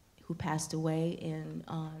 who passed away in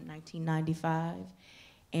 1995,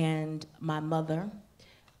 and my mother,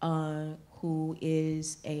 who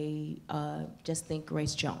is just think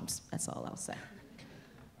Grace Jones. That's all I'll say.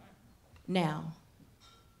 Now,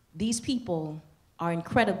 these people are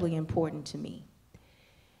incredibly important to me.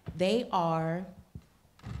 They are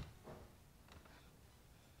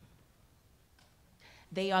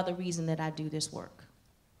the reason that I do this work.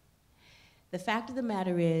 The fact of the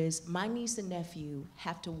matter is, my niece and nephew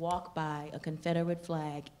have to walk by a Confederate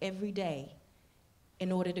flag every day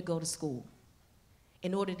in order to go to school,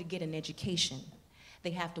 in order to get an education.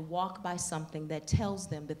 They have to walk by something that tells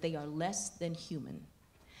them that they are less than human,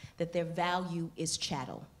 that their value is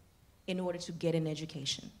chattel, in order to get an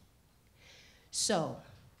education. So,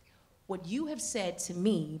 what you have said to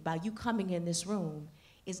me by you coming in this room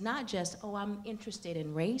is not just, oh, I'm interested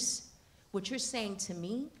in race. What you're saying to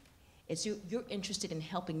me is you're interested in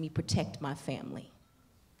helping me protect my family.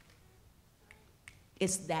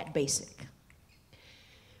 It's that basic.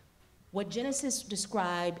 What Genesis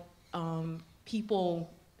described,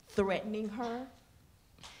 people threatening her,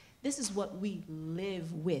 this is what we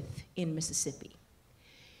live with in Mississippi.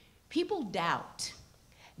 People doubt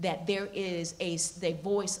that there is a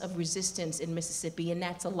voice of resistance in Mississippi, and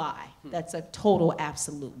that's a lie. That's a total,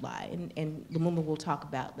 absolute lie, and Lumumba will talk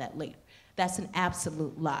about that later. That's an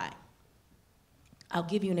absolute lie. I'll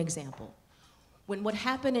give you an example. When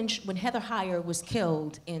Heather Heyer was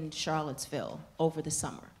killed in Charlottesville over the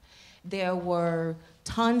summer, there were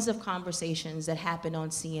tons of conversations that happened on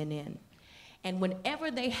CNN. And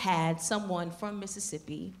whenever they had someone from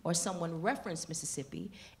Mississippi or someone referenced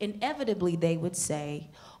Mississippi, inevitably they would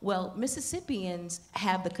say, well, Mississippians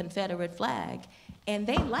have the Confederate flag and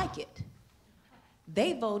they like it.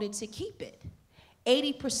 They voted to keep it.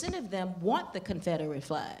 80% of them want the Confederate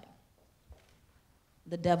flag.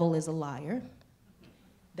 The devil is a liar.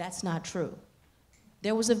 That's not true.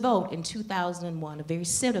 There was a vote in 2001, a very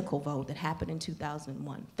cynical vote that happened in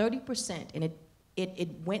 2001. 30%, and it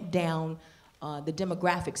went down. The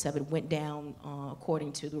demographics of it went down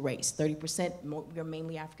according to the race. 30%, you're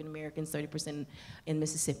mainly African Americans, 30% in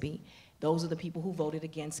Mississippi. Those are the people who voted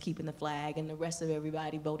against keeping the flag, and the rest of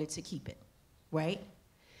everybody voted to keep it, right?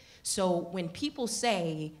 So when people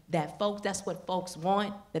say that that's what folks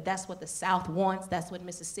want, that's what the South wants, that's what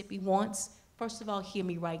Mississippi wants, first of all, hear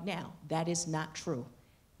me right now. That is not true.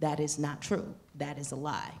 That is not true. That is a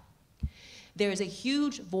lie. There is a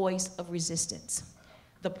huge voice of resistance.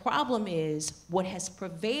 The problem is what has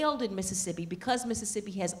prevailed in Mississippi, because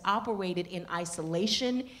Mississippi has operated in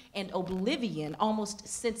isolation and oblivion almost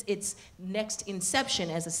since its next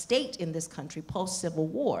inception as a state in this country, post-Civil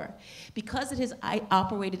War. Because it has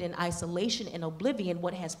operated in isolation and oblivion,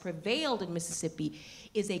 what has prevailed in Mississippi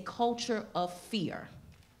is a culture of fear.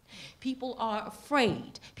 People are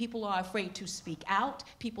afraid. People are afraid to speak out.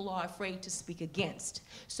 People are afraid to speak against.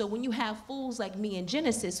 So when you have fools like me and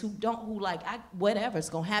Genesis who whatever's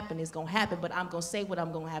gonna happen is gonna happen, but I'm gonna say what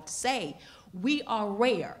I'm gonna have to say, we are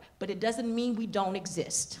rare, but it doesn't mean we don't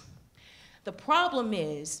exist. The problem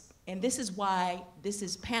is, and this is why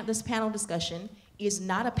this panel discussion is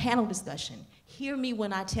not a panel discussion. Hear me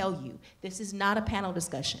when I tell you, this is not a panel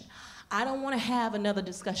discussion. I don't want to have another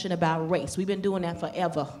discussion about race. We've been doing that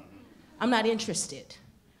forever. I'm not interested.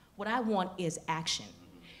 What I want is action.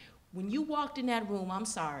 When you walked in that room, I'm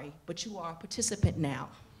sorry, but you are a participant now.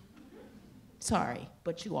 Sorry,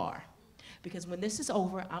 but you are. Because when this is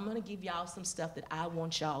over, I'm gonna give y'all some stuff that I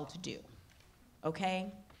want y'all to do,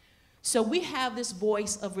 okay? So we have this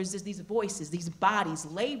voice of these voices, these bodies,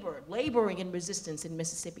 laboring in resistance in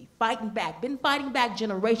Mississippi, fighting back, been fighting back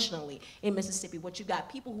generationally in Mississippi. What you got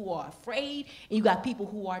people who are afraid, and you got people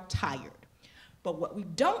who are tired. But what we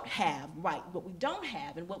don't have, what we don't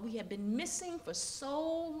have, and what we have been missing for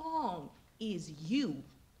so long is you.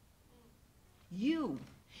 You.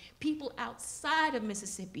 People outside of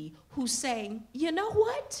Mississippi who say, you know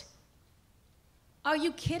what? Are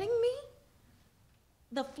you kidding me?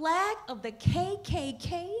 The flag of the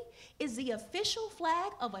KKK is the official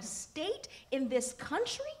flag of a state in this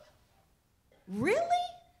country? Really?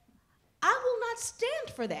 I will not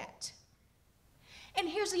stand for that. And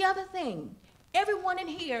here's the other thing. Everyone in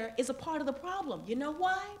here is a part of the problem. You know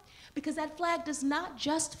why? Because that flag does not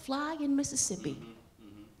just fly in Mississippi.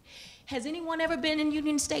 Has anyone ever been in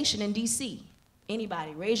Union Station in DC?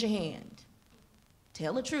 Anybody? Raise your hand.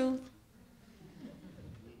 Tell the truth.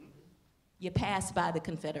 You pass by the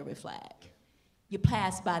Confederate flag. You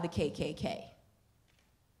pass by the KKK.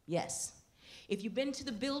 Yes. If you've been to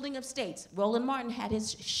the Building of States, Roland Martin had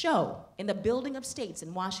his show in the Building of States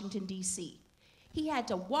in Washington, D.C. He had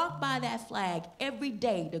to walk by that flag every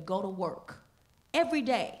day to go to work. Every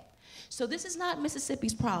day. So this is not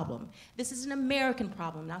Mississippi's problem. This is an American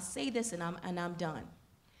problem. And I'll say this and I'm done.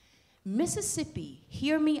 Mississippi,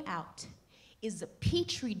 hear me out, is the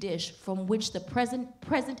petri dish from which the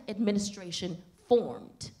present administration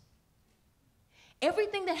formed.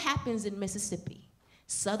 Everything that happens in Mississippi,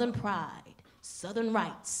 Southern pride, Southern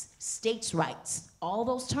rights, states' rights, all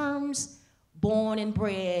those terms, born and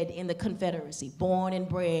bred in the Confederacy, born and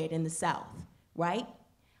bred in the South, right?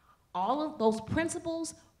 All of those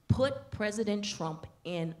principles put President Trump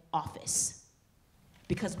in office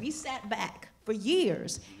because we sat back for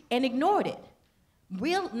years and ignored it,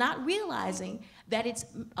 not realizing that it's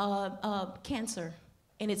cancer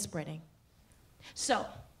and it's spreading. So,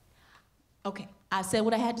 okay, I said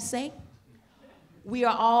what I had to say. We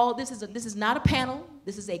are all, this is not a panel,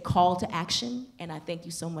 this is a call to action, and I thank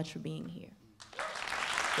you so much for being here.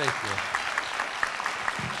 Thank you.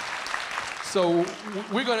 So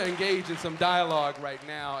we're going to engage in some dialogue right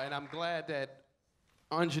now, and I'm glad that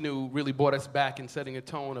Aunjanue really brought us back in setting a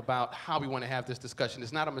tone about how we want to have this discussion.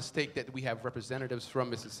 It's not a mistake that we have representatives from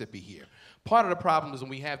Mississippi here. Part of the problem is when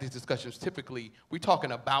we have these discussions, typically we're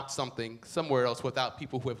talking about something somewhere else without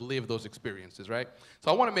people who have lived those experiences, right?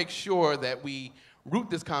 So I want to make sure that we root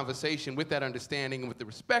this conversation with that understanding and with the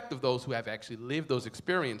respect of those who have actually lived those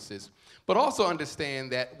experiences, but also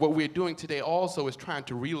understand that what we're doing today also is trying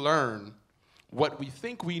to relearn what we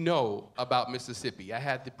think we know about Mississippi. I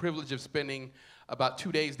had the privilege of spending about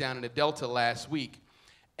 2 days down in the Delta last week,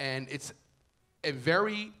 and it's a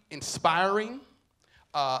very inspiring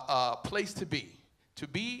place to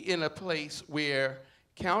be in a place where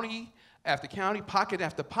county after county, pocket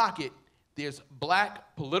after pocket, there's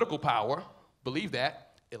black political power, believe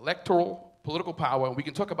that, electoral political power, and we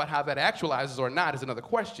can talk about how that actualizes or not is another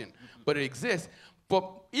question, but it exists. But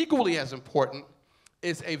equally as important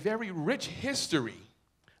is a very rich history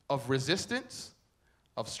of resistance,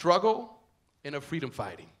 of struggle, and of freedom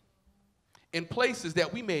fighting in places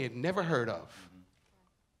that we may have never heard of.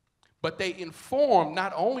 But they inform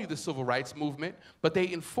not only the civil rights movement, but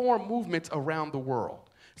they inform movements around the world.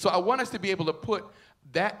 So I want us to be able to put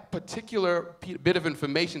that particular bit of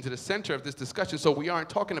information to the center of this discussion so we aren't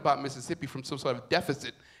talking about Mississippi from some sort of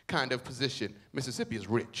deficit kind of position. Mississippi is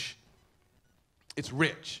rich. It's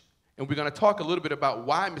rich. And we're going to talk a little bit about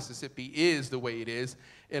why Mississippi is the way it is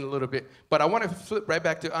in a little bit. But I want to flip right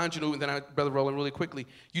back to Aunjanue and then Brother Roland really quickly.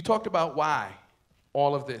 You talked about why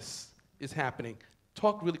all of this is happening.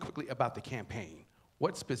 Talk really quickly about the campaign.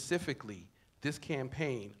 What specifically this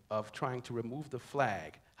campaign of trying to remove the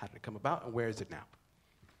flag, how did it come about and where is it now?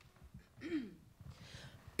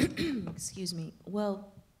 Excuse me.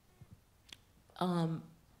 Well,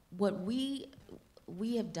 what we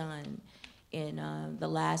have done in the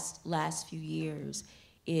last few years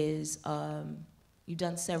is we've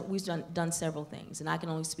done several things, and I can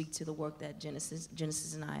only speak to the work that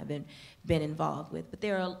Genesis and I have been involved with. But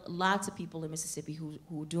there are lots of people in Mississippi who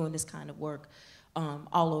are doing this kind of work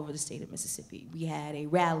all over the state of Mississippi. We had a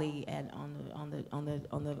rally on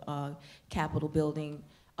the Capitol building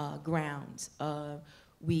grounds.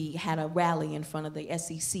 We had a rally in front of the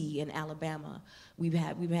SEC in Alabama. We've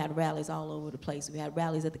had rallies all over the place. We had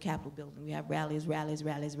rallies at the Capitol building. We have rallies.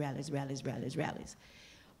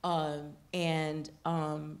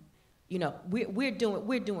 You know, we're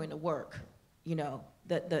doing the work. You know,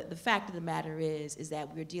 the fact of the matter is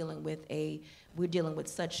that we're dealing with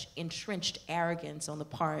such entrenched arrogance on the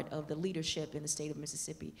part of the leadership in the state of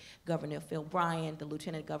Mississippi. Governor Phil Bryant, the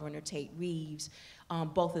Lieutenant Governor Tate Reeves,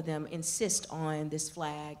 both of them insist on this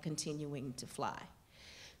flag continuing to fly.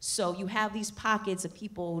 So you have these pockets of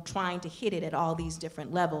people trying to hit it at all these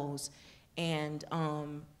different levels, and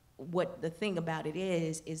what the thing about it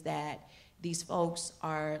is that these folks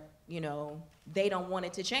are, you know, they don't want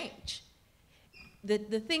it to change.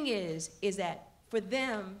 The thing is that for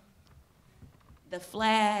them, the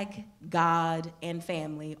flag, God, and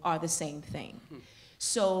family are the same thing.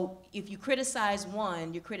 So if you criticize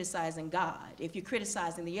one, you're criticizing God. If you're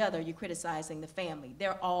criticizing the other, you're criticizing the family.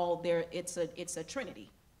 They're all there. It's a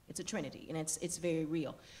trinity. It's a trinity, and it's very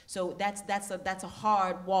real. So that's a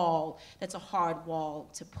hard wall. That's a hard wall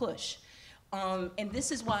to push. And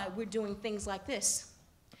this is why we're doing things like this,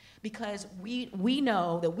 because we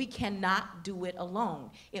know that we cannot do it alone.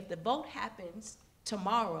 If the vote happens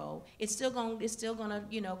tomorrow, it's still gonna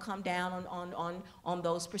you know, come down on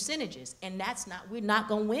those percentages, and we're not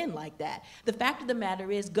gonna win like that. The fact of the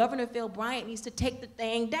matter is, Governor Phil Bryant needs to take the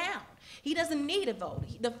thing down. He doesn't need a vote.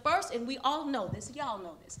 And we all know this, y'all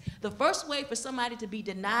know this. The first way for somebody to be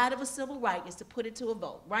denied of a civil right is to put it to a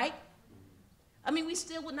vote, right? I mean, we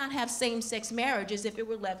still would not have same-sex marriages if it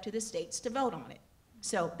were left to the states to vote on it.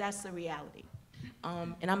 So that's the reality.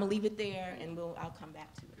 And I'm gonna leave it there, and I'll come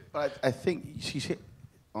back to it. But I think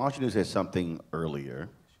Aunjanue said something earlier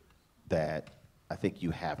that I think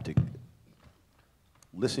you have to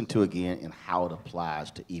listen to again and how it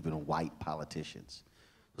applies to even white politicians.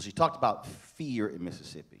 So she talked about fear in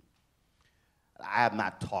Mississippi. I have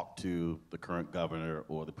not talked to the current governor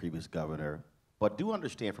or the previous governor, but do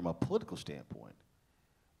understand from a political standpoint,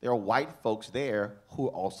 there are white folks there who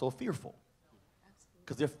are also fearful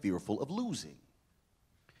because they're fearful of losing.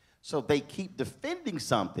 So they keep defending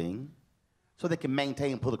something so they can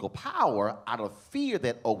maintain political power out of fear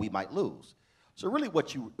that, oh, we might lose. So really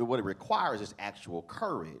what it requires is actual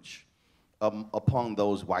courage upon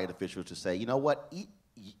those white officials to say, you know what,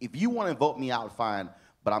 if you want to vote me out, fine,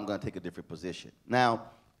 but I'm going to take a different position. Now,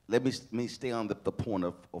 let me stay on the point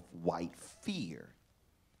of white fear.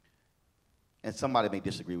 And somebody may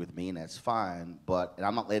disagree with me, and that's fine, and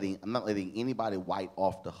I'm not letting anybody white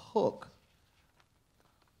off the hook.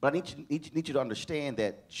 But I need you to understand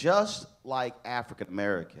that just like African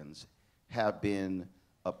Americans have been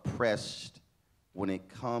oppressed when it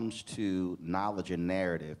comes to knowledge and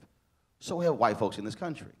narrative, so have white folks in this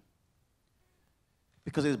country.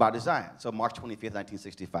 Because it is by design. So March 25th,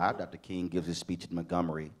 1965, Dr. King gives his speech in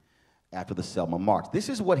Montgomery after the Selma March. This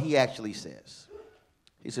is what he actually says.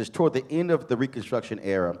 He says, toward the end of the Reconstruction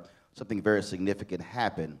era, something very significant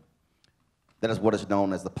happened. That is what is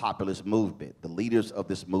known as the populist movement. The leaders of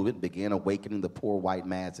this movement began awakening the poor white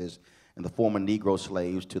masses and the former Negro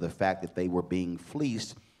slaves to the fact that they were being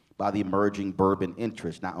fleeced by the emerging bourbon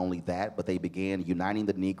interest. Not only that, but they began uniting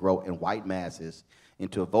the Negro and white masses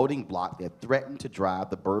into a voting bloc that threatened to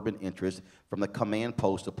drive the bourbon interest from the command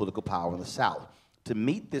post of political power in the South. To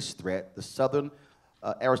meet this threat, the Southern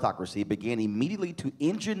aristocracy began immediately to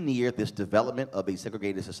engineer this development of a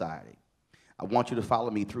segregated society. I want you to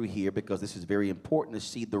follow me through here because this is very important to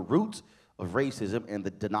see the roots of racism and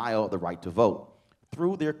the denial of the right to vote.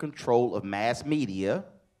 Through their control of mass media,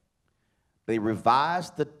 they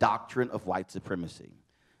revised the doctrine of white supremacy.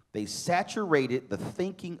 They saturated the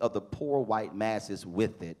thinking of the poor white masses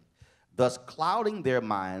with it, thus clouding their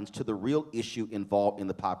minds to the real issue involved in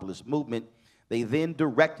the populist movement. They then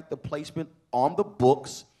directed the placement on the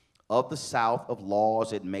books of the South of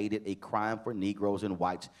laws that made it a crime for Negroes and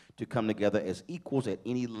whites to come together as equals at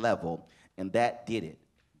any level, and that did it.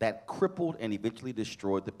 That crippled and eventually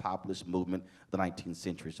destroyed the populist movement of the 19th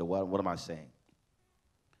century. So what am I saying?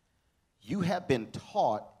 You have been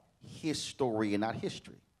taught history and not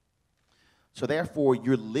history. So therefore,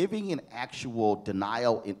 you're living in actual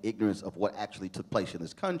denial and ignorance of what actually took place in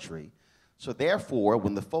this country. So therefore,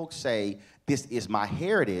 when the folks say, this is my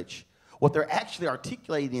heritage, what they're actually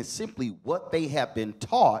articulating is simply what they have been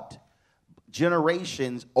taught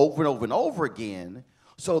generations over and over and over again.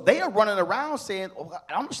 So they are running around saying, oh,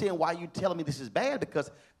 I don't understand why you're telling me this is bad,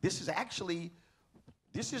 because this is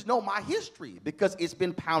my history, because it's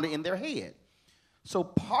been pounded in their head. So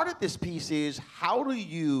part of this piece is, how do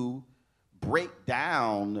you break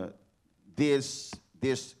down this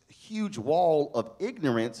huge wall of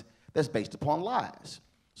ignorance that's based upon lies?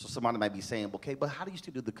 So somebody might be saying, okay, but how do you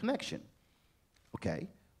still do the connection? Okay.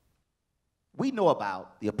 We know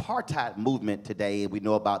about the apartheid movement today, and we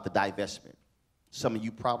know about the divestment. Some of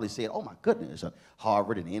you probably said, oh my goodness,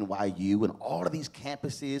 Harvard and NYU and all of these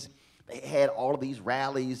campuses, they had all of these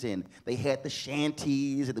rallies, and they had the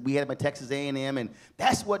shanties, and we had them at Texas A&M, and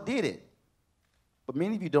that's what did it. But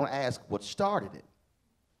many of you don't ask what started it.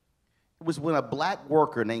 It was when a black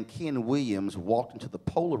worker named Ken Williams walked into the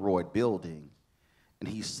Polaroid building, and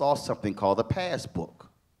he saw something called the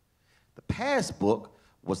passbook. The passbook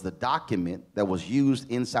was the document that was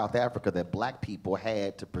used in South Africa that black people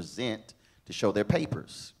had to present to show their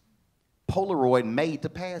papers. Polaroid made the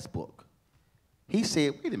passbook. He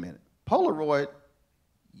said, wait a minute, Polaroid,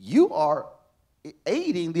 you are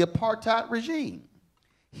aiding the apartheid regime.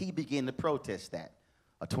 He began to protest that.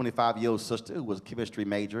 A 25-year-old sister who was a chemistry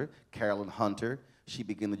major, Carolyn Hunter, she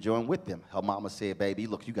began to join with them. Her mama said, baby,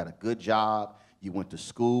 look, you got a good job. You went to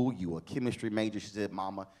school. You were a chemistry major. She said,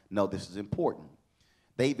 mama, no, this is important.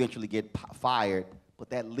 They eventually get fired, but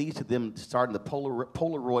that leads to them starting the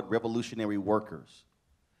Polaroid Revolutionary Workers.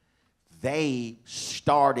 They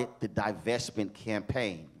started the divestment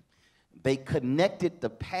campaign. They connected the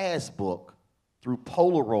passbook through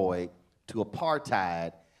Polaroid to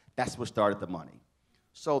apartheid. That's what started the money.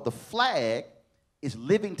 So the flag is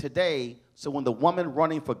living today. So when the woman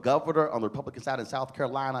running for governor on the Republican side in South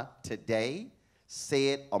Carolina today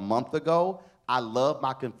said a month ago, I love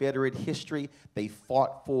my Confederate history, they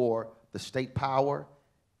fought for the state power,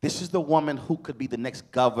 this is the woman who could be the next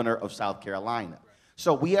governor of South Carolina.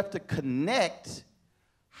 So we have to connect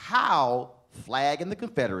how flag and the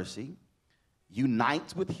Confederacy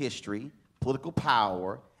unites with history, political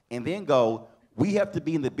power, and then go, we have to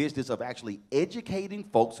be in the business of actually educating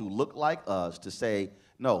folks who look like us to say,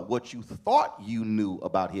 no, what you thought you knew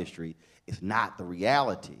about history is not the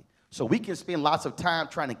reality. So we can spend lots of time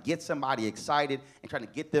trying to get somebody excited and trying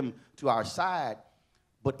to get them to our side,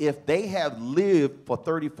 but if they have lived for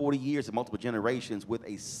 30, 40 years and multiple generations with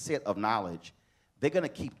a set of knowledge, they're going to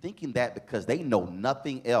keep thinking that because they know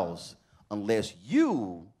nothing else unless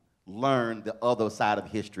you learn the other side of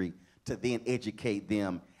history to then educate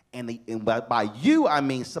them. And by you, I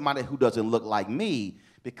mean somebody who doesn't look like me,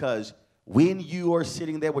 because when you are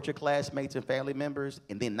sitting there with your classmates and family members,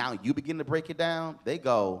 and then now you begin to break it down, they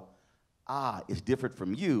go, ah, it's different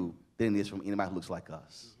from you than it is from anybody who looks like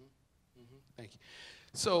us. Thank you.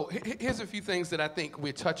 So here's a few things that I think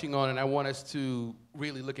we're touching on, and I want us to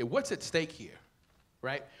really look at what's at stake here,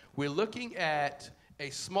 right? We're looking at a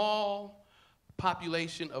small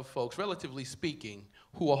population of folks, relatively speaking,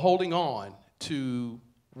 who are holding on to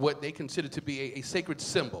what they consider to be a sacred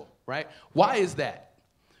symbol, right? Why is that?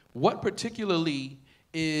 What particularly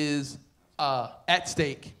is at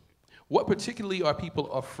stake? What particularly are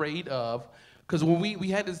people afraid of? Because when we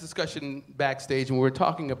had this discussion backstage and we were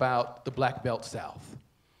talking about the Black Belt South,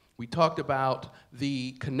 we talked about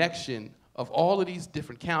the connection of all of these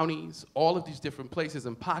different counties, all of these different places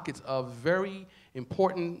and pockets of very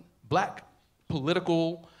important black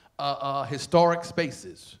political, historic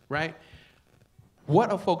spaces, right?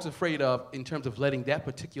 What are folks afraid of in terms of letting that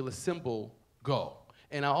particular symbol go?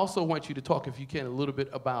 And I also want you to talk, if you can, a little bit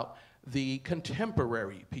about the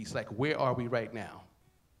contemporary piece, like where are we right now?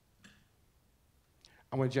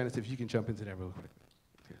 I want Janice, if you can jump into that real quick.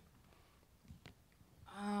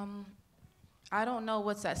 I don't know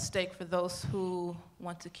what's at stake for those who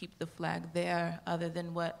want to keep the flag there, other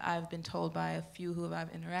than what I've been told by a few who I've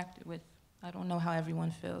interacted with. I don't know how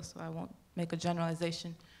everyone feels, so I won't make a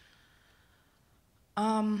generalization.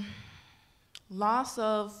 Loss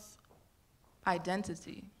of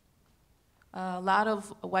identity. A lot of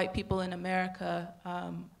white people in America,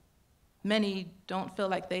 many don't feel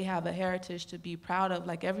like they have a heritage to be proud of.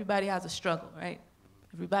 Like, everybody has a struggle, right?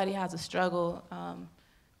 Everybody has a struggle.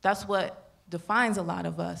 That's what defines a lot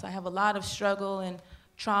of us. I have a lot of struggle and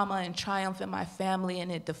trauma and triumph in my family,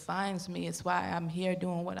 and it defines me. It's why I'm here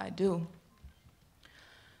doing what I do.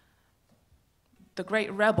 The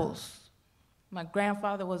great rebels. My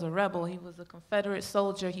grandfather was a rebel. He was a Confederate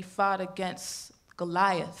soldier. He fought against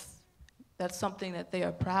Goliath. That's something that they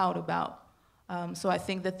are proud about. So I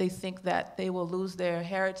think that they will lose their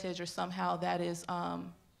heritage, or somehow that is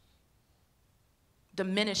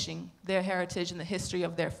diminishing their heritage and the history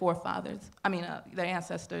of their forefathers, their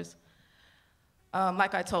ancestors.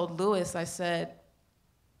 Like I told Lewis, I said,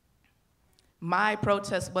 my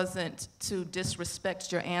protest wasn't to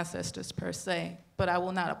disrespect your ancestors per se, but I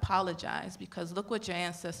will not apologize, because look what your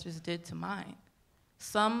ancestors did to mine.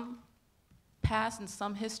 Some past and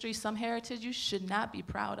some history, some heritage you should not be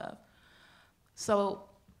proud of. So,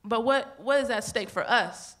 but what is at stake for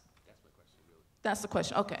us? That's my question, really. That's the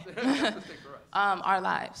question, okay. Our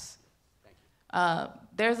lives.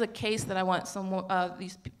 There's a case that I want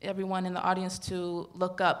everyone in the audience to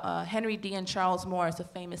look up. Henry D. and Charles Moore is a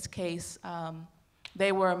famous case.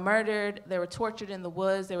 They were murdered, they were tortured in the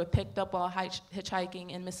woods, they were picked up while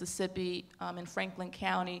hitchhiking in Mississippi, in Franklin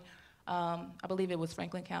County. I believe it was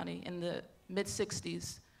Franklin County, in the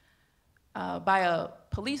mid-60s, by a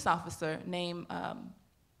police officer named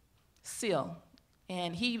Seal.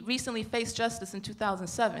 And he recently faced justice in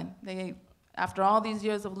 2007. After all these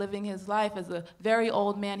years of living his life as a very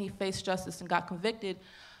old man, he faced justice and got convicted.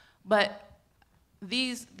 But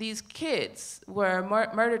these kids were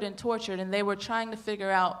murdered and tortured, and they were trying to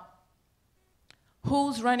figure out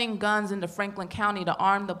who's running guns into Franklin County to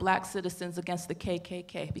arm the black citizens against the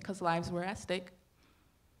KKK, because lives were at stake.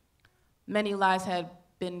 Many lives had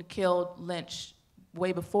been killed, lynched,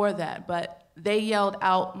 way before that, but they yelled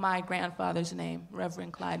out my grandfather's name,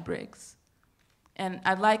 Reverend Clyde Briggs. And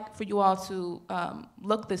I'd like for you all to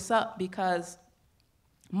look this up, because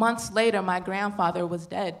months later, my grandfather was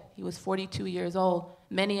dead. He was 42 years old.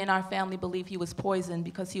 Many in our family believe he was poisoned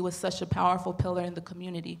because he was such a powerful pillar in the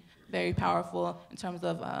community, very powerful in terms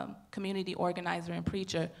of community organizer and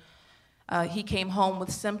preacher. He came home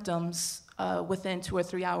with symptoms. Within 2 or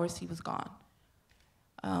 3 hours, he was gone.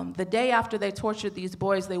 The day after they tortured these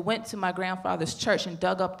boys, they went to my grandfather's church and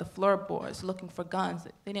dug up the floorboards looking for guns.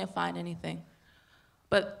 They didn't find anything.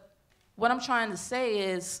 But what I'm trying to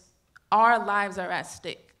say is our lives are at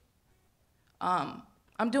stake.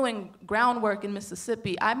 I'm doing groundwork in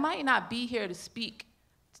Mississippi. I might not be here to speak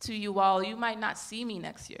to you all. You might not see me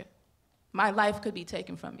next year. My life could be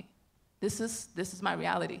taken from me. This is my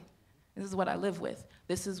reality. This is what I live with.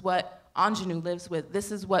 This is what Aunjanue lives with.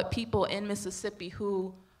 This is what people in Mississippi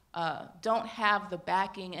who don't have the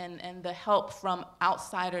backing and the help from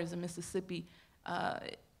outsiders in Mississippi,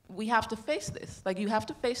 we have to face this. Like, you have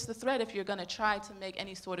to face the threat if you're gonna try to make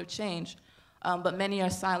any sort of change. But many are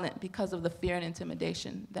silent because of the fear and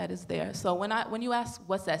intimidation that is there. So when you ask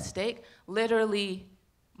what's at stake, literally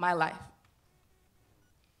my life.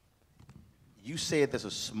 You said there's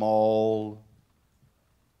a small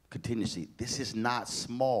contingency. This is not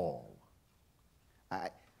small.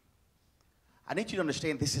 I need you to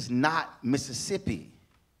understand this is not Mississippi.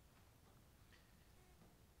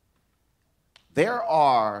 There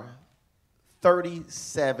are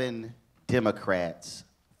 37 Democrats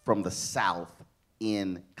from the South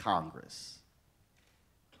in Congress.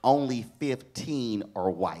 Only 15 are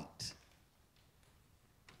white.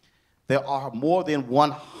 There are more than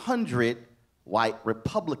 100 white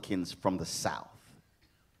Republicans from the South.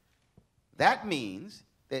 That means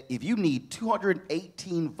that if you need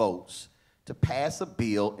 218 votes to pass a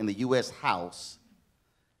bill in the U.S. House,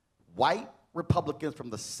 white Republicans from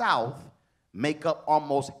the South make up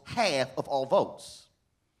almost half of all votes.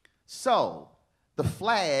 So the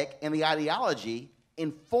flag and the ideology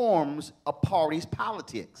informs a party's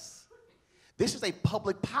politics. This is a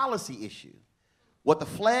public policy issue. What the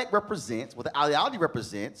flag represents, what the ideology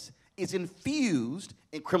represents, is infused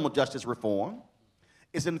in criminal justice reform,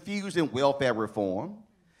 is infused in welfare reform,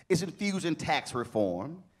 is infused in tax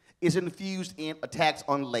reform, is infused in attacks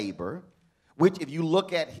on labor, which if you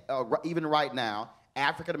look at even right now,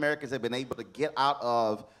 African Americans have been able to get out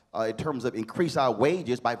of in terms of increase our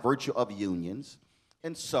wages by virtue of unions.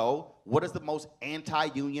 And so what is the most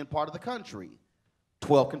anti-union part of the country?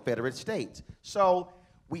 12 Confederate states. So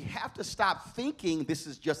we have to stop thinking this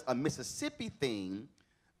is just a Mississippi thing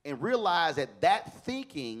and realize that that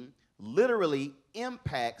thinking literally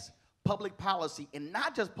impacts public policy, and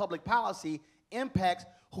not just public policy, impacts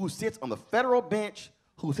who sits on the federal bench,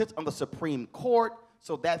 who sits on the Supreme Court.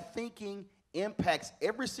 So that thinking impacts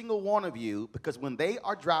every single one of you, because when they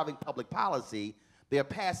are driving public policy, they're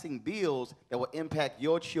passing bills that will impact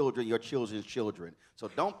your children, your children's children. So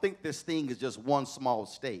don't think this thing is just one small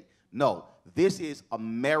state. No, this is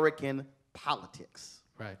American politics.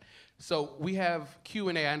 Right. So we have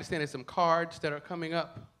Q&A. I understand there's some cards that are coming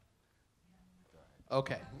up.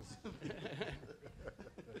 Okay.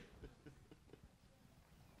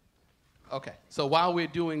 Okay. So while we're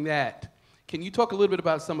doing that, can you talk a little bit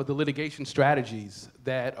about some of the litigation strategies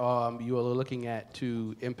that you are looking at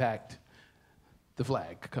to impact the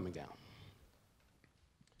flag coming down?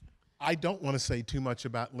 I don't want to say too much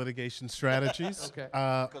about litigation strategies. Okay.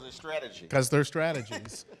 Because it's strategy. Because they're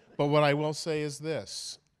strategies. But what I will say is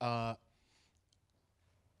this.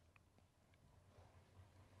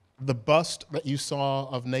 The bust that you saw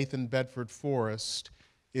of Nathan Bedford Forrest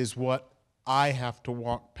is what I have to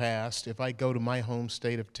walk past if I go to my home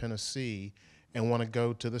state of Tennessee and want to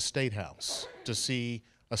go to the State House to see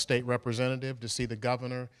a state representative, to see the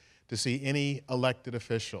governor, to see any elected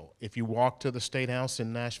official. If you walk to the State House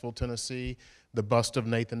in Nashville, Tennessee, the bust of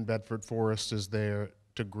Nathan Bedford Forrest is there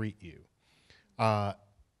to greet you.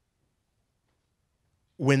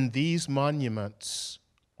 When these monuments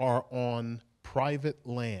are on private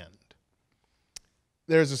land,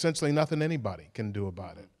 there's essentially nothing anybody can do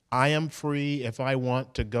about it. I am free if I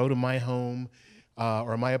want to go to my home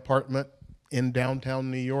or my apartment in downtown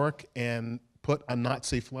New York and put a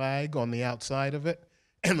Nazi flag on the outside of it,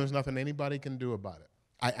 and there's nothing anybody can do about it.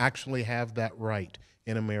 I actually have that right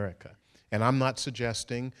in America. And I'm not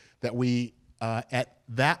suggesting that we, at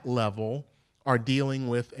that level, are dealing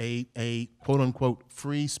with a quote-unquote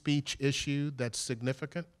free speech issue that's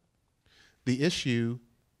significant. The issue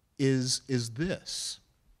is this.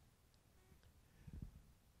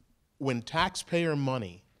 When taxpayer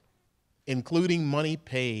money, including money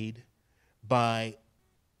paid by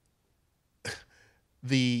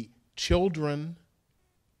the children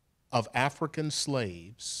of African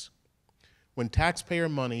slaves, when taxpayer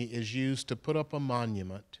money is used to put up a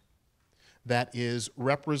monument that is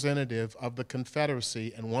representative of the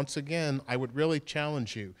Confederacy, and once again, I would really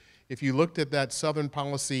challenge you, if you looked at that Southern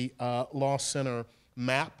Policy Law Center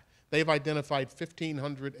map, they've identified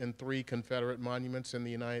 1,503 Confederate monuments in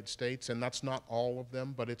the United States, and that's not all of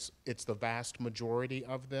them, but it's the vast majority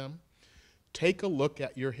of them. Take a look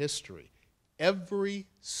at your history. Every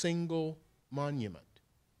single monument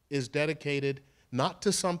is dedicated not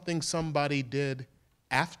to something somebody did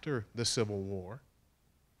after the Civil War.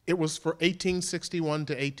 It was for 1861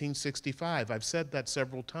 to 1865. I've said that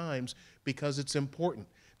several times because it's important.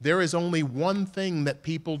 There is only one thing that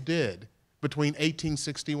people did between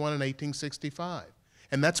 1861 and 1865,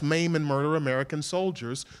 and that's maim and murder American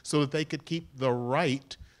soldiers so that they could keep the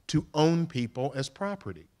right to own people as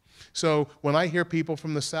property. So when I hear people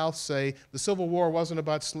from the South say the Civil War wasn't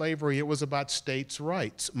about slavery, it was about states'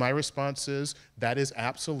 rights, my response is that is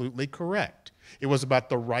absolutely correct. It was about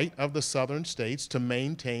the right of the Southern states to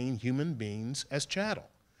maintain human beings as chattel.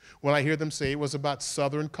 When I hear them say it was about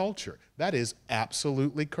Southern culture, that is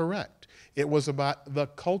absolutely correct. It was about the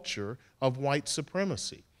culture of white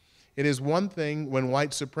supremacy. It is one thing when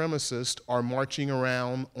white supremacists are marching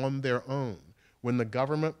around on their own. When the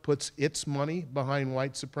government puts its money behind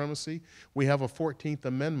white supremacy, we have a 14th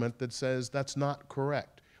Amendment that says that's not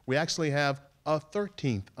correct. We actually have a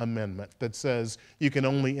 13th Amendment that says you can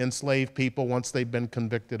only enslave people once they've been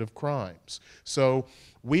convicted of crimes. So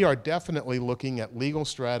we are definitely looking at legal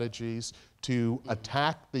strategies to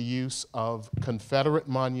attack the use of Confederate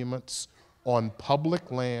monuments on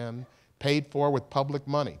public land paid for with public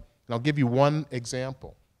money. And I'll give you one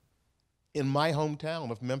example. In my hometown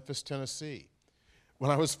of Memphis, Tennessee, when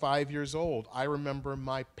I was 5 years old, I remember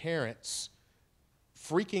my parents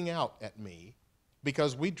freaking out at me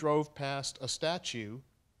because we drove past a statue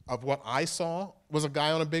of what I saw was a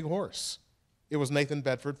guy on a big horse. It was Nathan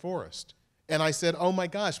Bedford Forrest. And I said, oh my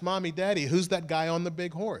gosh, Mommy, Daddy, who's that guy on the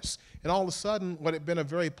big horse? And all of a sudden, what had been a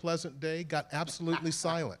very pleasant day got absolutely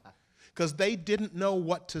silent because they didn't know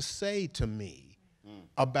what to say to me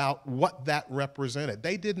about what that represented.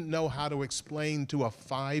 They didn't know how to explain to a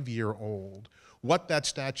 5-year-old what that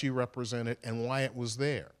statue represented and why it was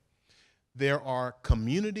there. There are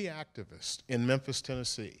community activists in Memphis,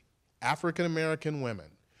 Tennessee, African-American women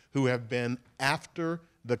who have been after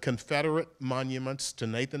the Confederate monuments to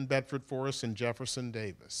Nathan Bedford Forrest and Jefferson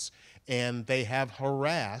Davis, and they have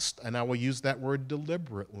harassed, and I will use that word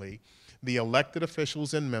deliberately, the elected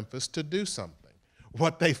officials in Memphis to do something.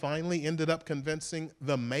 What they finally ended up convincing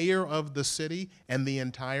the mayor of the city and the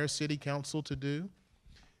entire city council to do,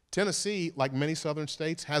 Tennessee, like many southern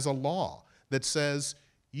states, has a law that says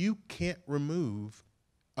you can't remove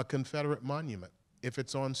a Confederate monument if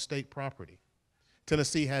it's on state property.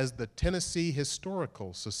 Tennessee has the Tennessee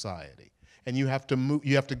Historical Society, and you have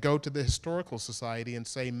to go to the Historical Society and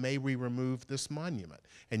say, may we remove this monument?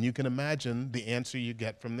 And you can imagine the answer you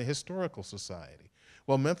get from the Historical Society.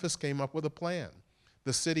 Well, Memphis came up with a plan.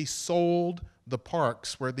 The city sold the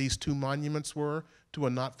parks where these two monuments were to a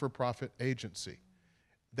not-for-profit agency.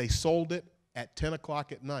 They sold it at 10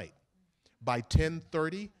 o'clock at night. By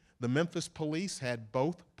 10:30, the Memphis police had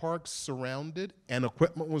both parks surrounded and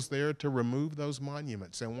equipment was there to remove those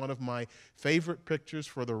monuments. And one of my favorite pictures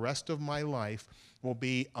for the rest of my life will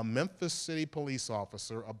be a Memphis City police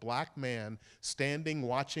officer, a black man, standing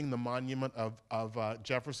watching the monument of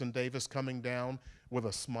Jefferson Davis coming down with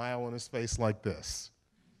a smile on his face like this.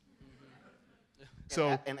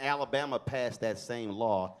 So, and Alabama passed that same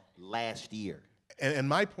law last year. And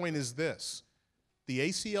my point is this. The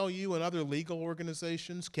ACLU and other legal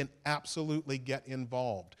organizations can absolutely get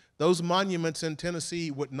involved. Those monuments in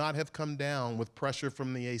Tennessee would not have come down with pressure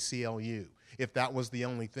from the ACLU if that was the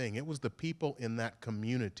only thing. It was the people in that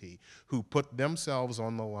community who put themselves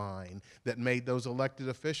on the line that made those elected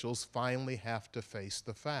officials finally have to face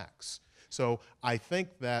the facts. So I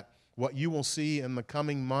think that what you will see in the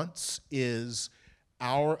coming months is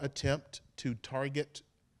our attempt to target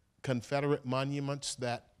Confederate monuments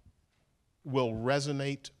that will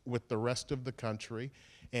resonate with the rest of the country.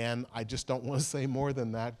 And I just don't want to say more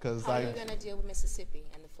than that because How are you going to deal with Mississippi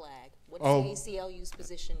and the flag? What's the ACLU's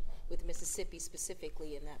position with Mississippi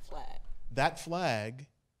specifically in that flag? That flag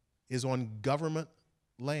is on government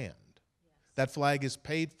land. Yes. That flag is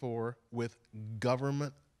paid for with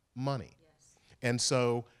government money. Yes. And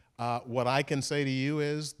so what I can say to you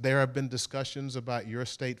is there have been discussions about your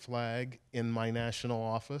state flag in my national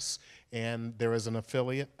office, and there is an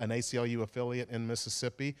affiliate, an ACLU affiliate in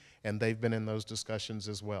Mississippi, and they've been in those discussions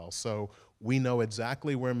as well. So we know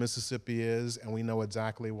exactly where Mississippi is, and we know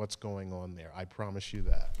exactly what's going on there. I promise you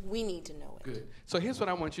that. We need to know it. Good. So here's what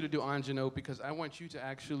I want you to do, Aunjanue, because I want you to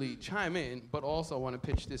actually chime in, but also I want to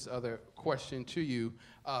pitch this other question to you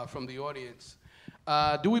from the audience.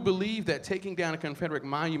 Do we believe that taking down Confederate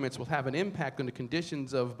monuments will have an impact on the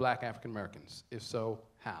conditions of Black African Americans? If so,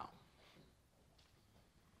 how?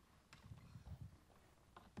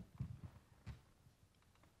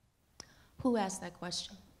 Who asked that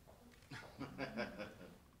question?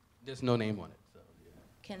 There's no name on it. So,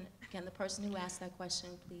 yeah. Can the person who asked that question,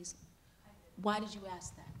 please? Why did you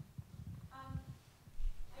ask that?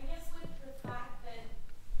 I guess with the fact that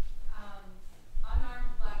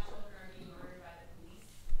unarmed Black children are being murdered by the police,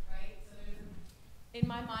 right? So in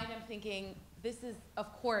my mind, I'm thinking, this is,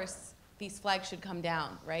 of course, these flags should come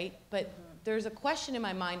down, right? But there's a question in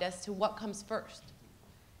my mind as to what comes first.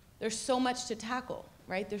 There's so much to tackle,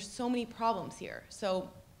 right? There's so many problems here. So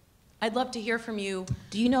I'd love to hear from you.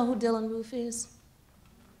 Do you know who Dylann Roof is?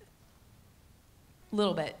 A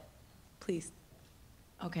little bit, please.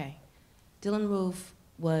 Okay. Dylann Roof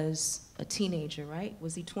was a teenager, right?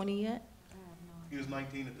 Was he 20 yet? He was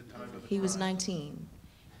 19 at the time of the He was 19.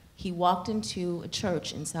 He walked into a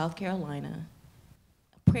church in South Carolina,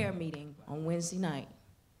 a prayer meeting on Wednesday night,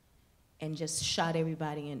 and just shot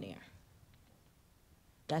everybody in there.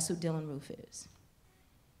 That's who Dylann Roof is.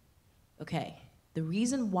 Okay. The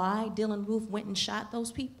reason why Dylann Roof went and shot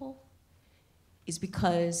those people is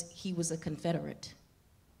because he was a Confederate.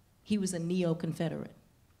 He was a neo-Confederate.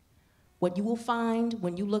 What you will find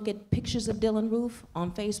when you look at pictures of Dylann Roof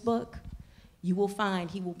on Facebook, you will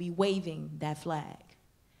find he will be waving that flag.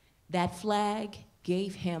 That flag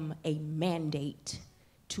gave him a mandate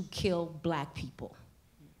to kill Black people.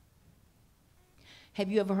 Have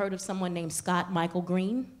you ever heard of someone named Scott Michael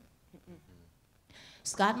Green?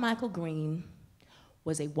 Scott Michael Green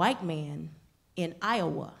was a white man in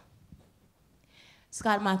Iowa.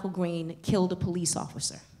 Scott Michael Green killed a police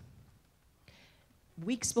officer.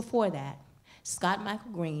 Weeks before that, Scott Michael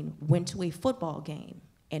Green went to a football game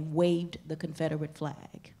and waved the Confederate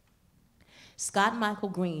flag. Scott Michael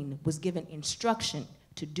Green was given instruction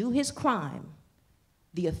to do his crime,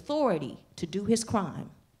 the authority to do his crime,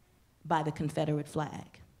 by the Confederate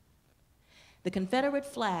flag. The Confederate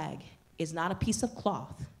flag is not a piece of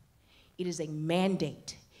cloth. It is a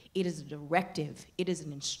mandate. It is a directive. It is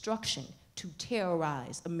an instruction to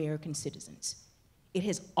terrorize American citizens. It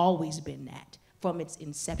has always been that from its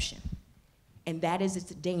inception. And that is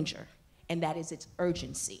its danger, and that is its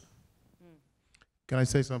urgency. Can I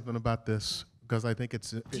say something about this? Because I think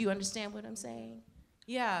it's... Do you understand what I'm saying?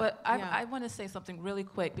 Yeah, but I want to say something really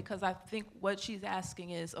quick, because I think what she's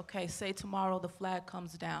asking is, okay, say tomorrow the flag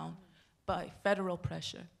comes down by federal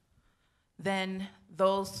pressure, then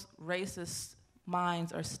those racist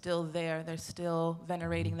minds are still there. They're still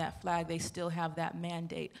venerating that flag. They still have that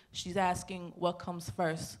mandate. She's asking what comes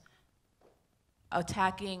first,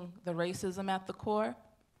 attacking the racism at the core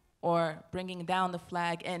or bringing down the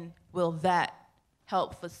flag, and will that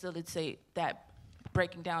help facilitate that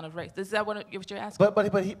breaking down of race? Is that what you're asking?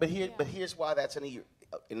 But here's why that's and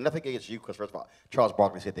nothing against you, because first of all, Charles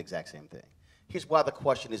Barkley said the exact same thing. Here's why the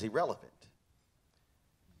question is irrelevant.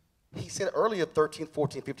 He said earlier 13th,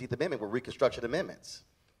 14th, 15th Amendment were Reconstruction amendments.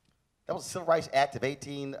 That was the Civil Rights Act of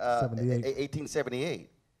 1878.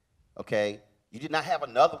 Okay? You did not have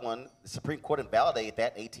another one. The Supreme Court invalidated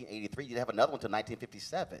that in 1883. You didn't have another one until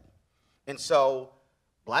 1957. And so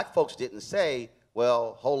Black folks didn't say,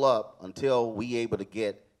 well, hold up, until we able to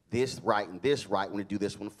get this right and this right, we need to do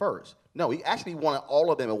this one first. No, we actually wanted all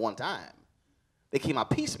of them at one time. They came out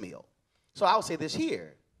piecemeal. So I would say this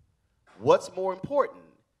here. What's more important,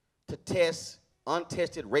 to test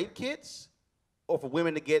untested rape kits or for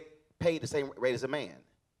women to get paid the same rate as a man?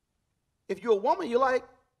 If you're a woman, you're like,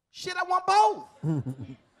 shit, I want both.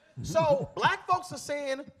 So black folks are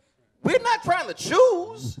saying, we're not trying to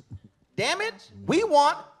choose. Damn it, we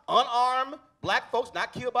want unarmed black folks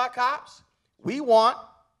not killed by cops. We want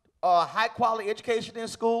high quality education in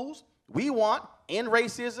schools. We want end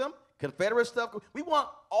racism, Confederate stuff. We want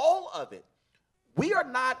all of it. We are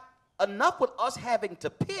not enough with us having to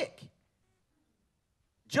pick.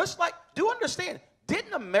 Just like, do understand,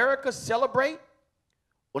 didn't America celebrate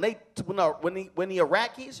when the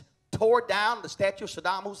Iraqis tore down the statue of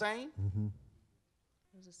Saddam Hussein? Mm-hmm.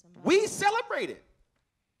 We celebrated.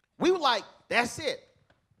 We were like, that's it.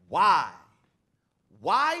 Why?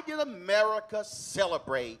 Why did America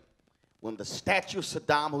celebrate when the statue of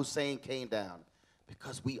Saddam Hussein came down?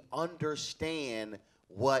 Because we understand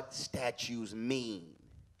what statues mean.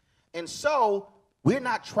 And so we're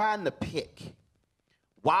not trying to pick.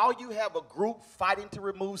 While you have a group fighting to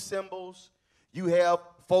remove symbols, you have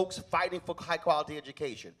folks fighting for high quality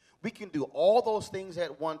education. We can do all those things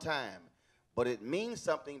at one time, but it means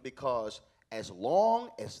something because as long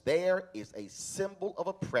as there is a symbol of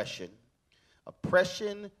oppression,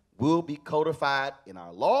 oppression will be codified in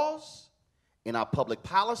our laws, in our public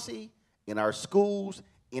policy, in our schools,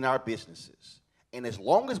 in our businesses. And as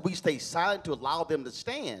long as we stay silent to allow them to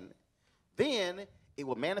stand, then it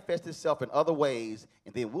will manifest itself in other ways,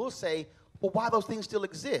 and then we'll say, well, why those things still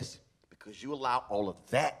exist? Because you allow all of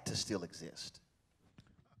that to still exist.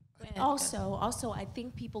 Also, I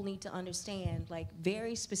think people need to understand, like,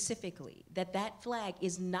 very specifically, that flag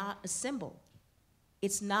is not a symbol.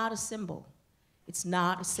 It's not a symbol. It's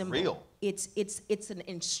not a symbol. Real. It's an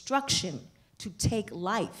instruction to take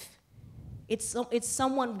life. It's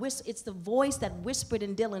the voice that whispered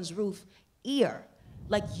in Dylan's roof ear.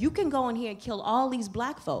 Like, you can go in here and kill all these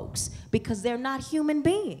black folks because they're not human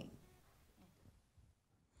beings.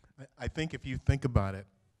 I think if you think about it,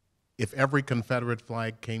 if every Confederate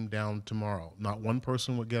flag came down tomorrow, not one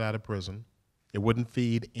person would get out of prison. It wouldn't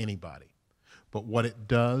feed anybody. But what it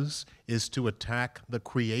does is to attack the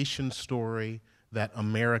creation story that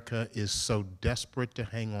America is so desperate to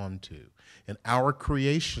hang on to. And our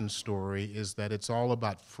creation story is that it's all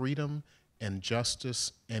about freedom and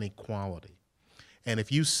justice and equality. And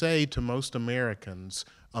if you say to most Americans,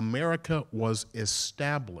 America was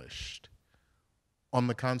established on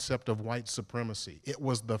the concept of white supremacy, it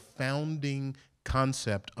was the founding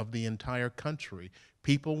concept of the entire country,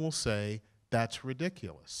 people will say, that's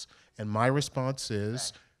ridiculous. And my response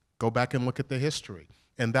is, go back and look at the history.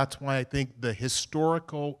 And that's why I think the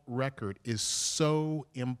historical record is so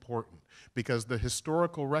important, because the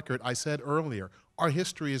historical record, I said earlier, our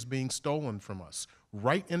history is being stolen from us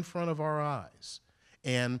right in front of our eyes.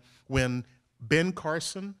 And when Ben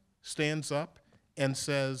Carson stands up and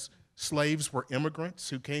says slaves were immigrants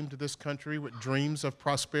who came to this country with dreams of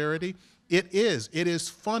prosperity, it is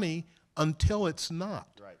funny until it's not.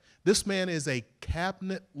 Right. This man is a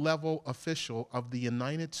cabinet-level official of the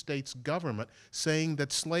United States government saying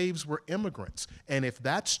that slaves were immigrants. And if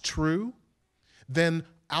that's true, then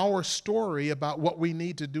our story about what we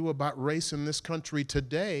need to do about race in this country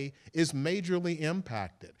today is majorly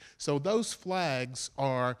impacted. So those flags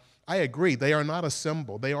are, I agree, they are not a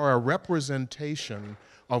symbol. They are a representation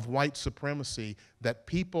of white supremacy that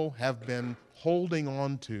people have been holding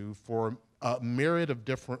on to for a myriad of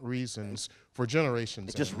different reasons for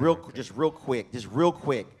generations. Just real quick.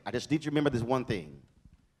 I just need you to remember this one thing.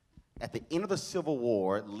 At the end of the Civil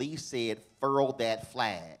War, Lee said, furl that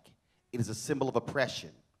flag. It is a symbol of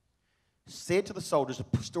oppression. Said to the soldiers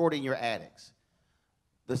to store it in your attics.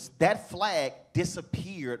 That flag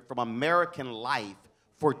disappeared from American life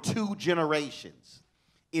for 2 generations.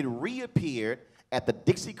 It reappeared at the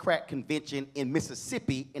Dixiecrat Convention in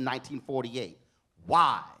Mississippi in 1948.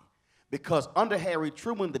 Why? Because under Harry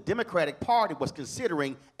Truman, the Democratic Party was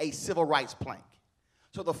considering a civil rights plank.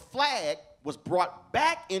 So the flag was brought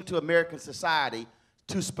back into American society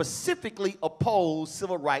to specifically oppose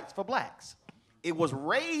civil rights for blacks. It was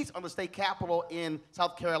raised on the state capitol in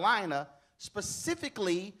South Carolina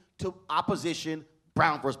specifically to opposition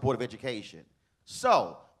Brown versus Board of Education.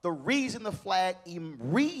 So the reason the flag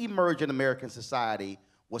re-emerged in American society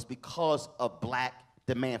was because of black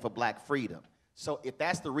demand for black freedom. So if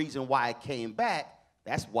that's the reason why it came back,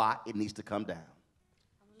 that's why it needs to come down.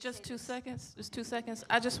 Just 2 seconds, just 2 seconds.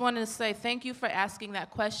 I just wanted to say thank you for asking that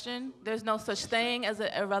question. There's no such thing as an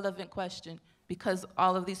irrelevant question, because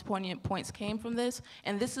all of these poignant points came from this,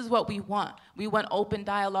 and this is what we want. We want open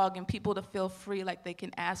dialogue and people to feel free, like they can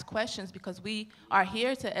ask questions, because we are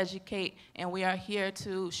here to educate and we are here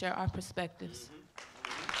to share our perspectives.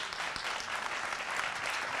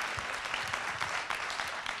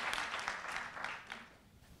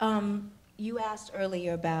 You asked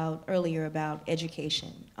earlier about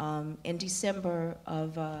education. In December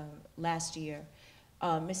of last year,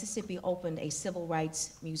 Mississippi opened a civil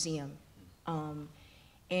rights museum,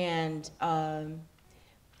 and the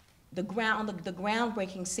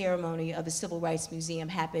groundbreaking ceremony of the Civil Rights Museum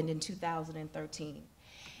happened in 2013,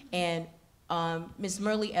 and Ms.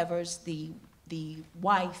 Myrlie Evers, the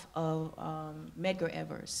wife of Medgar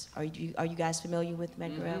Evers, are you guys familiar with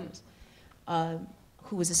Medgar Evers?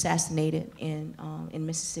 Who was assassinated in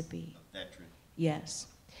Mississippi. That's true. Yes.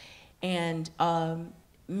 And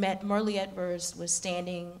Myrlie Evers was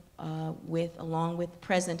standing along with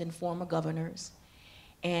present and former governors,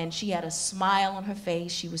 and she had a smile on her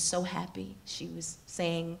face. She was so happy. She was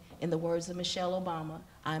saying, in the words of Michelle Obama,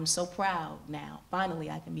 "I'm so proud now. Finally,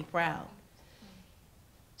 I can be proud."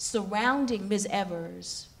 Surrounding Ms.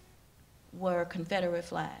 Evers were Confederate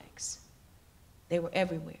flags. They were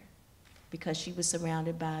everywhere, because she was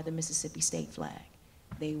surrounded by the Mississippi state flag.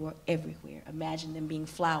 They were everywhere. Imagine them being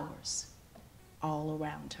flowers all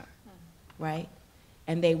around her, right?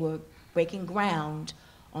 And they were breaking ground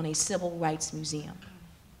on a civil rights museum,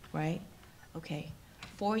 right? Okay,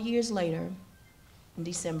 4 years later, in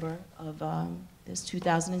December of this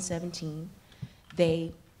 2017,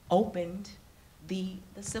 they opened the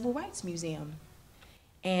Civil Rights Museum.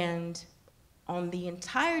 And on the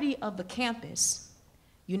entirety of the campus,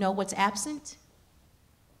 you know what's absent?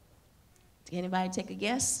 Anybody take a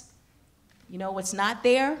guess? You know what's not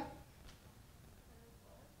there?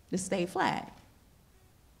 The state flag.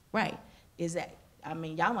 Right. Is that, I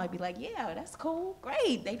mean, y'all might be like, yeah, that's cool,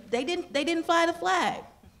 great. They didn't fly the flag.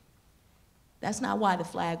 That's not why the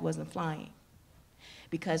flag wasn't flying.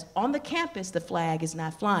 Because on the campus, the flag is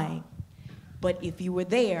not flying. But if you were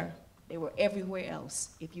there, they were everywhere else.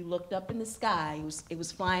 If you looked up in the sky, it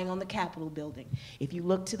was flying on the Capitol building. If you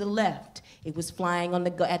looked to the left, it was flying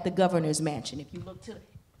at the governor's mansion. If you looked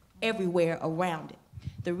everywhere around it.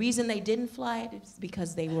 The reason they didn't fly it is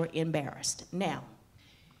because they were embarrassed. Now,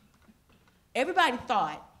 everybody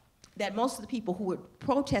thought that most of the people who were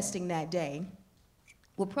protesting that day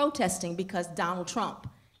were protesting because Donald Trump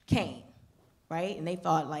came, right? And they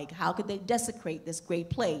thought, like, how could they desecrate this great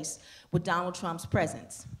place with Donald Trump's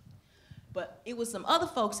presence? But it was some other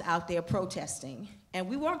folks out there protesting, and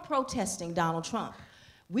we weren't protesting Donald Trump.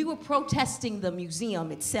 We were protesting the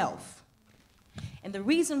museum itself. And the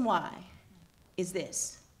reason why is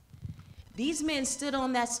this. These men stood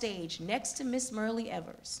on that stage next to Miss Myrlie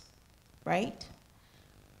Evers, right?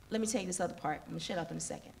 Let me tell you this other part. I'm gonna shut up in a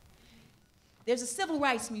second. There's a Civil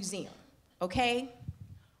Rights Museum, okay?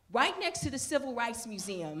 Right next to the Civil Rights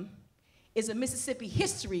Museum is a Mississippi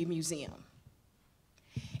History Museum.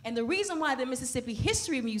 And the reason why the Mississippi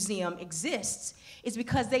History Museum exists is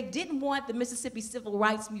because they didn't want the Mississippi Civil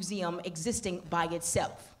Rights Museum existing by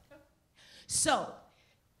itself. So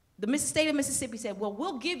the state of Mississippi said, well,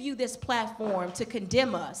 we'll give you this platform to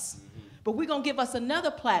condemn us, but we're gonna give us another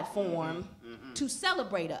platform to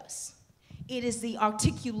celebrate us. It is the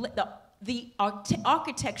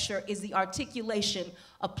architecture is the articulation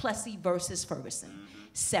of Plessy versus Ferguson,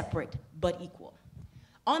 separate but equal.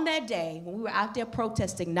 On that day, when we were out there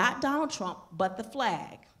protesting, not Donald Trump, but the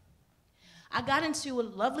flag, I got into a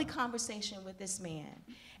lovely conversation with this man.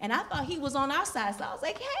 And I thought he was on our side, so I was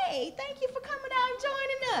like, hey, thank you for coming out and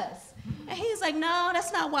joining us. And he's like, no,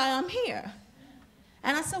 that's not why I'm here.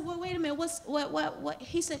 And I said, well, wait a minute, what?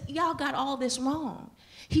 He said, y'all got all this wrong.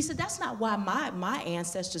 He said, that's not why my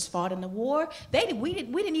ancestors fought in the war. We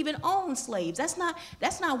didn't even own slaves. That's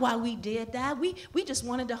not why we did that. We just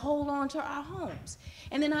wanted to hold on to our homes.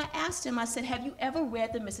 And then I asked him, I said, have you ever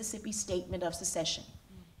read the Mississippi Statement of Secession?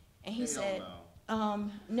 And he said,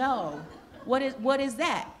 no. What is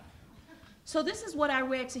that? So this is what I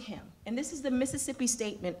read to him. And this is the Mississippi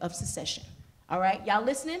Statement of Secession. All right, y'all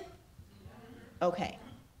listening? Okay.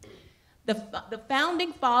 The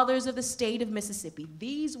founding fathers of the state of Mississippi,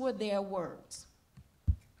 these were their words.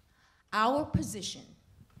 Our position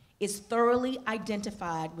is thoroughly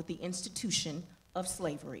identified with the institution of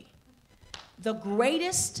slavery, the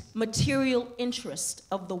greatest material interest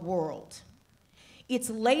of the world. Its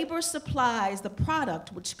labor supplies the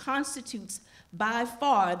product which constitutes by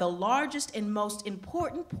far the largest and most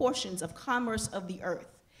important portions of commerce of the earth.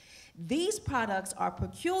 These products are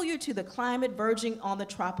peculiar to the climate verging on the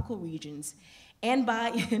tropical regions, and by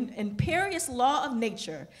an imperious law of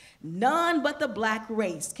nature, none but the black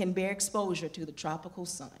race can bear exposure to the tropical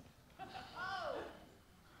sun.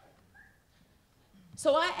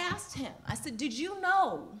 So I asked him, I said, did you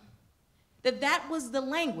know that was the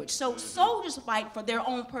language? So soldiers fight for their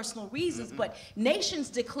own personal reasons, but nations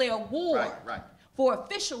declare war. Right. for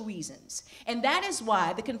official reasons. And that is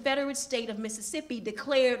why the Confederate state of Mississippi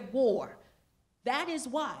declared war. That is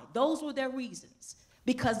why. Those were their reasons.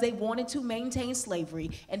 Because they wanted to maintain slavery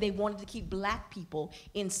and they wanted to keep black people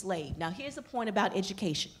enslaved. Now, here's the point about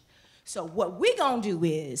education. So what we're gonna do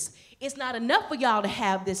is, it's not enough for y'all to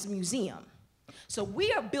have this museum. So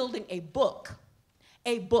we are building a book,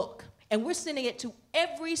 and we're sending it to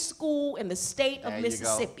every school in the state of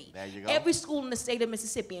Mississippi. There you go. Every school in the state of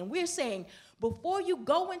Mississippi. And we're saying, before you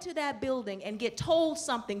go into that building and get told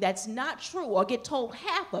something that's not true or get told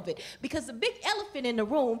half of it, because the big elephant in the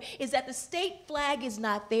room is that the state flag is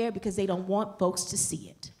not there because they don't want folks to see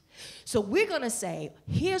it. So we're gonna say,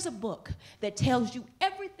 here's a book that tells you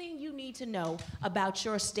everything you need to know about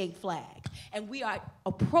your state flag. And we are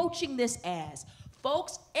approaching this as,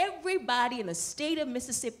 folks, everybody in the state of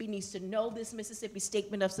Mississippi needs to know this Mississippi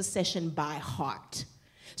Statement of Secession by heart.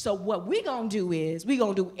 So what we're gonna do is, we're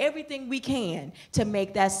gonna do everything we can to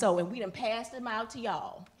make that so, and we done passed them out to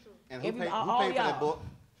y'all. And who paid for that book?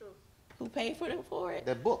 Who paid for it?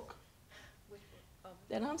 That book.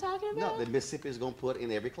 That I'm talking about? No, that Mississippi is gonna put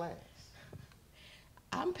in every class.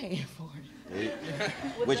 I'm paying for it.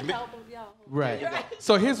 Which Right.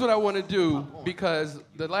 So here's what I want to do, because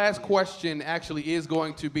the last question actually is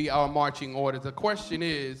going to be our marching orders. The question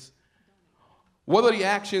is, what are the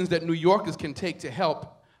actions that New Yorkers can take to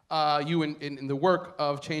help you in the work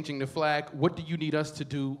of changing the flag? What do you need us to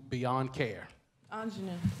do beyond care?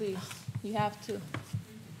 Aunjanue, please, you have to.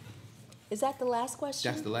 Is that the last question?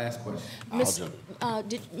 That's the last question.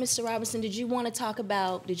 Mr. Robinson, did you want to talk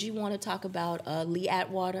about Lee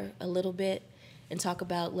Atwater a little bit, and talk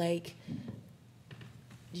about did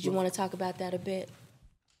you want to talk about that a bit?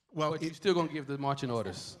 Well, but you're still going to give the marching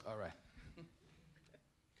orders. All right.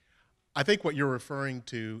 I think what you're referring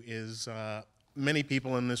to is many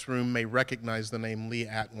people in this room may recognize the name Lee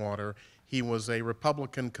Atwater. He was a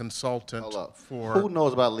Republican consultant for... Who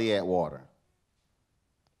knows about Lee Atwater?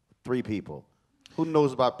 3 people. Who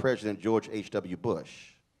knows about President George H.W.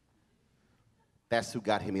 Bush? That's who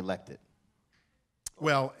got him elected.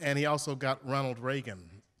 Well, and he also got Ronald Reagan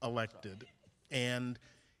elected. And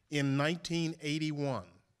in 1981,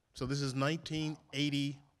 so this is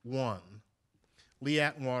 1981, Lee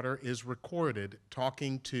Atwater is recorded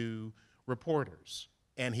talking to reporters.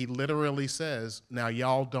 And he literally says, now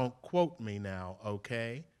y'all don't quote me now,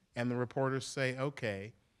 okay? And the reporters say,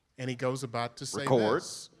 okay. And he goes about to say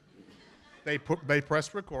this. They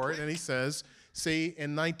press record, and he says, see,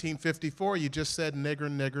 in 1954, you just said nigger,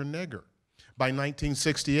 nigger, nigger. By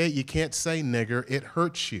 1968, you can't say nigger, it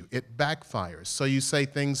hurts you, it backfires. So you say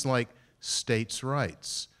things like states'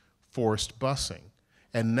 rights, forced busing.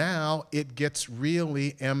 And now it gets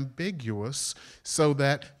really ambiguous, so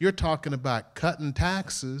that you're talking about cutting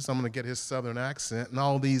taxes, I'm gonna get his southern accent, and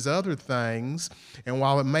all these other things. And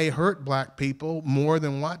while it may hurt black people more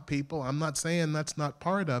than white people, I'm not saying that's not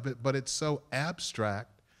part of it, but it's so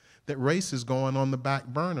abstract that race is going on the back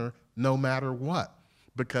burner no matter what.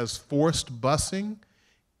 Because forced busing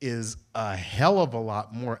is a hell of a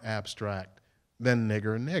lot more abstract than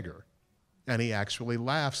nigger, nigger. And he actually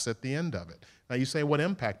laughs at the end of it. Now you say, what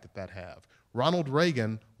impact did that have? Ronald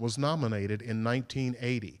Reagan was nominated in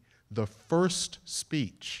 1980. The first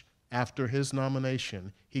speech after his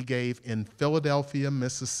nomination he gave in Philadelphia,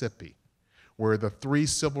 Mississippi, where the 3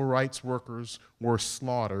 civil rights workers were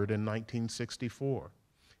slaughtered in 1964.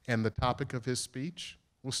 And the topic of his speech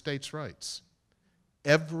was states' rights.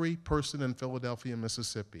 Every person in Philadelphia,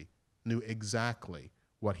 Mississippi knew exactly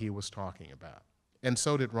what he was talking about. And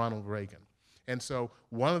so did Ronald Reagan. And so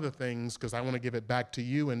one of the things, because I want to give it back to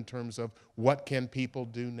you in terms of what can people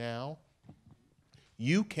do now,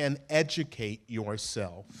 you can educate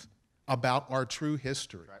yourself about our true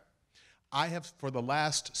history. Right. I have, for the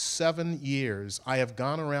last 7 years, I have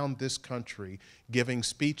gone around this country giving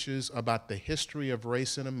speeches about the history of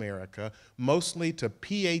race in America, mostly to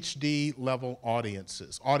PhD level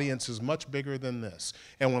audiences much bigger than this.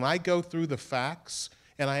 And when I go through the facts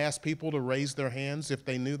and I ask people to raise their hands if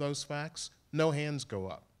they knew those facts, no hands go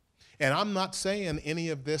up. And I'm not saying any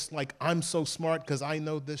of this like I'm so smart because I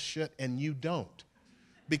know this shit and you don't.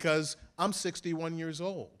 Because I'm 61 years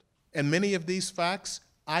old. And many of these facts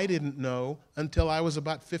I didn't know until I was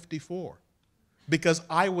about 54. Because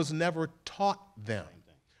I was never taught them.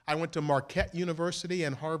 I went to Marquette University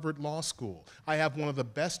and Harvard Law School. I have one of the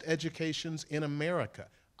best educations in America.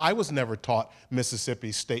 I was never taught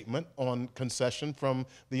Mississippi's statement on concession from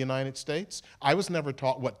the United States. I was never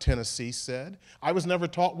taught what Tennessee said. I was never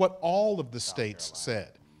taught what all of the states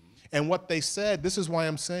said. And what they said, this is why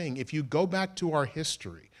I'm saying, if you go back to our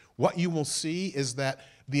history, what you will see is that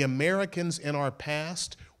The Americans in our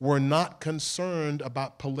past were not concerned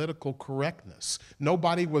about political correctness.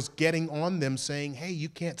 Nobody was getting on them saying, hey, you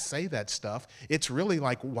can't say that stuff. It's really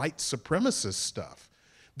like white supremacist stuff.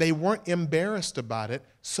 They weren't embarrassed about it,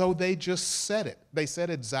 so they just said it. They said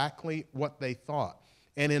exactly what they thought.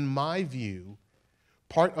 And in my view,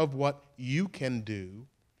 part of what you can do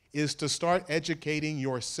is to start educating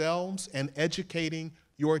yourselves and educating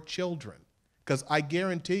your children. Because I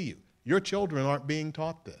guarantee you, your children aren't being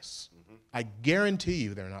taught this. I guarantee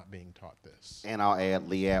you they're not being taught this. And I'll add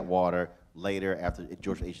Lee Atwater, later after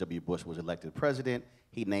George H.W. Bush was elected president,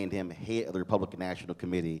 he named him head of the Republican National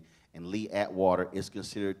Committee, and Lee Atwater is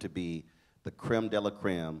considered to be the creme de la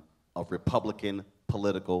creme of Republican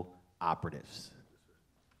political operatives.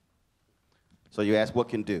 So you ask, what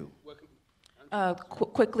can do?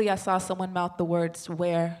 Quickly, I saw someone mouth the words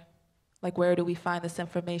where, like where do we find this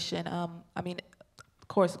information? I mean, of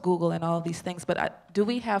course, Google and all of these things, but do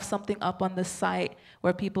we have something up on the site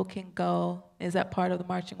where people can go? Is that part of the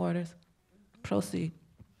marching orders? Proceed.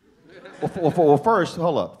 Well, first,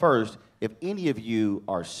 hold up. First, if any of you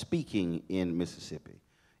are speaking in Mississippi,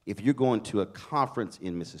 if you're going to a conference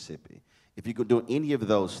in Mississippi, if you're doing any of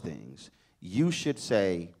those things, you should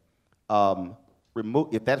say,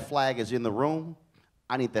 if that flag is in the room,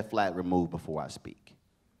 I need that flag removed before I speak.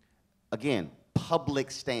 Again,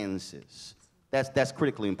 public stances. That's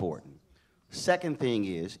critically important. Second thing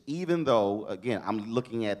is, even though, again, I'm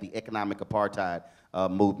looking at the economic apartheid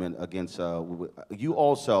movement against, you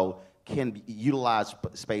also can utilize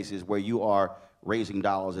spaces where you are raising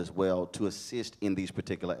dollars as well to assist in these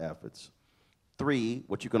particular efforts. 3,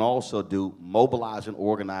 what you can also do, mobilize and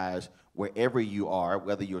organize wherever you are,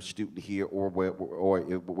 whether you're a student here or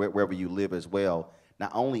wherever you live as well,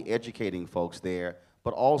 not only educating folks there,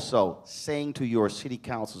 but also saying to your city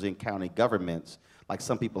councils and county governments, like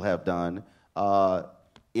some people have done,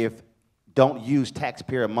 don't use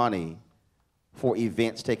taxpayer money for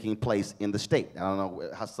events taking place in the state. I don't know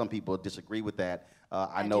how some people disagree with that.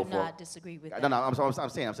 I know do not disagree with that. No, I'm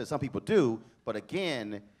saying some people do, but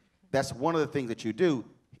again, that's one of the things that you do.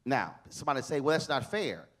 Now, somebody say, well, that's not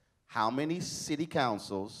fair. How many city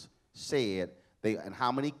councils said, and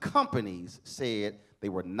how many companies said they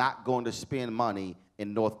were not going to spend money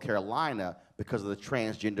in North Carolina because of the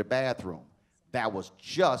transgender bathroom? That was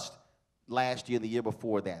just last year and the year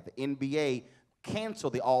before that. The NBA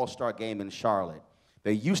canceled the All-Star game in Charlotte.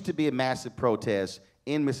 There used to be a massive protest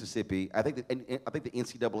in Mississippi. I think the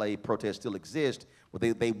NCAA protest still exists, but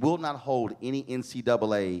they will not hold any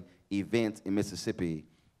NCAA events in Mississippi.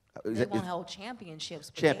 They won't hold championships,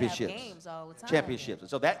 but championships. They have games all the time. Championships. And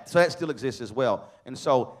so that still exists as well. And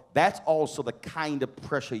so that's also the kind of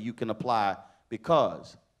pressure you can apply,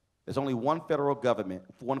 because there's only one federal government,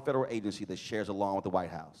 one federal agency that shares along with the White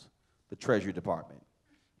House, the Treasury Department.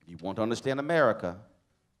 If you want to understand America,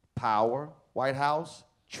 power, White House,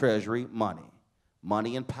 Treasury, money.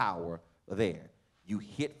 Money and power are there. You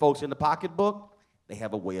hit folks in the pocketbook, they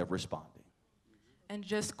have a way of responding. And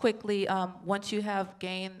just quickly, once you have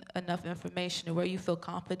gained enough information where you feel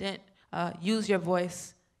confident, use your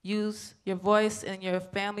voice. Use your voice in your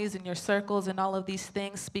families, in your circles, and all of these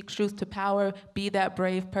things. Speak truth to power. Be that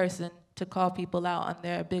brave person to call people out on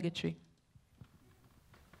their bigotry.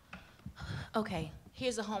 Okay,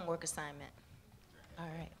 here's a homework assignment. All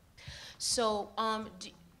right. So,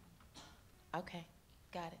 okay,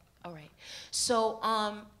 got it. All right. So,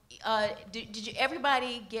 did you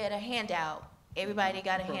everybody get a handout? Everybody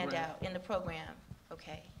got a handout in the program.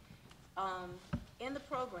 Okay. In the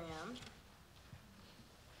program,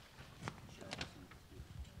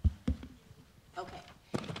 okay,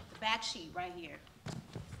 the back sheet right here.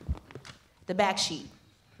 The back sheet.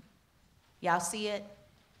 Y'all see it?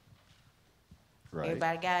 Right.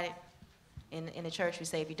 Everybody got it? In the church, we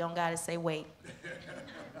say, if you don't got it, say wait.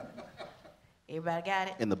 Everybody got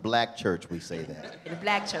it? In the black church, we say that. In the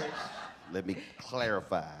black church. Let me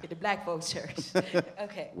clarify. In the black folks' church.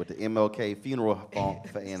 Okay. With the MLK funeral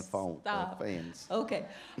fans. Okay.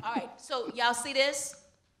 All right. So y'all see this?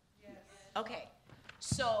 Yes. Okay.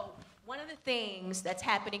 So one of the things that's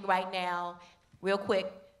happening right now, real quick,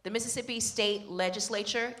 the Mississippi State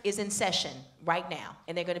Legislature is in session right now,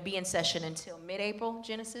 and they're going to be in session until mid-April.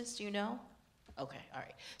 Genesis, do you know? Okay. All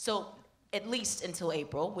right. So at least until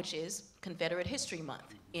April, which is Confederate History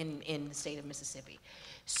Month in the state of Mississippi.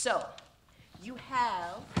 So you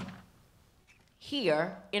have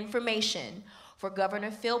here information for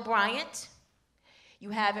Governor Phil Bryant.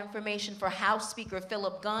 You have information for House Speaker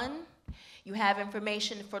Philip Gunn. You have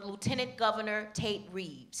information for Lieutenant Governor Tate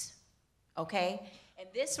Reeves, okay? And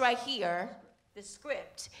this right here, the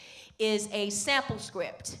script, is a sample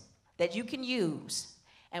script that you can use.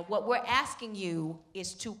 And what we're asking you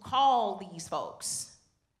is to call these folks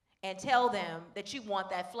and tell them that you want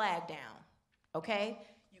that flag down, okay?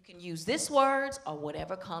 You can use this words or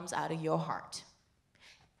whatever comes out of your heart.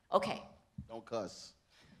 Okay. Don't cuss.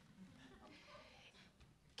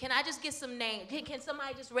 Can I just get some names? Can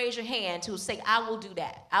somebody just raise your hand to say, I will do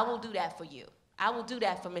that. I will do that for you. I will do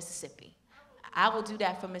that for Mississippi. I will do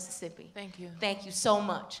that for Mississippi. Thank you. Thank you so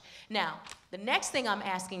much. Now, the next thing I'm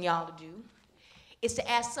asking y'all to do is to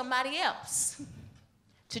ask somebody else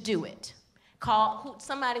to do it. Call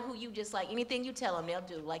somebody who you just like, anything you tell them, they'll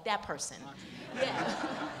do, like that person. Yeah.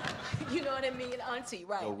 You know what I mean? Auntie,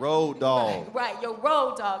 right. Your road dog. Right, your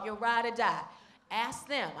road dog, your ride or die. Ask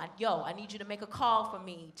them, I need you to make a call for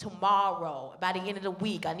me tomorrow, by the end of the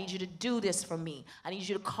week. I need you to do this for me. I need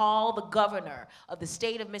you to call the governor of the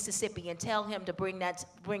state of Mississippi and tell him to bring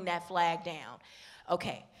that flag down.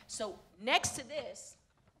 Okay, so next to this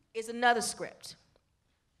is another script,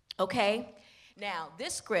 okay? Now,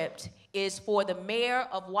 this script is for the mayor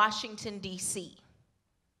of Washington, D.C.,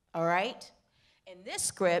 all right? In this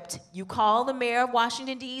script, you call the mayor of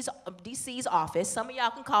Washington, D.C.'s office. Some of y'all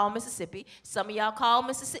can call Mississippi. Some of y'all call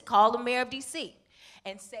the mayor of D.C.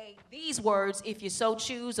 and say these words if you so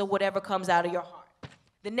choose or whatever comes out of your heart.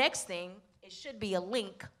 The next thing, it should be a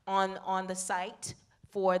link on the site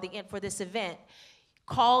for this event.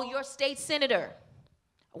 Call your state senator.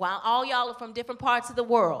 While all y'all are from different parts of the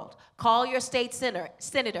world, call your state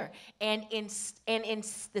senator and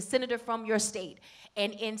the senator from your state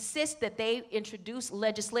and insist that they introduce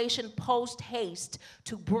legislation post-haste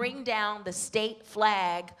to bring down the state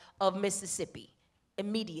flag of Mississippi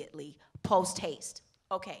immediately, post-haste.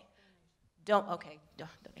 Okay,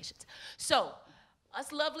 donations. So,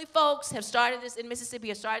 us lovely folks have started this in Mississippi,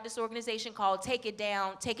 have started this organization called Take It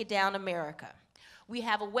Down America. We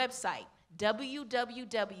have a website,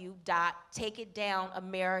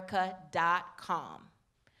 www.takeitdownamerica.com.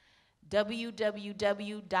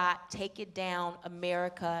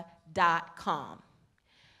 www.takeitdownamerica.com.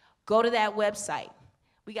 Go to that website.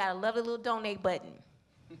 We got a lovely little donate button.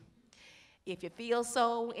 If you feel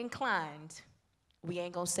so inclined, we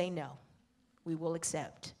ain't gonna say no. We will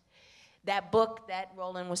accept. That book that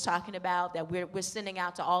Roland was talking about, that we're sending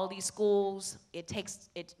out to all these schools, you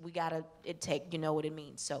know what it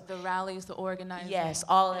means. So The rallies, the organizing. yes,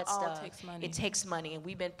 all that stuff. All takes money. It takes money, and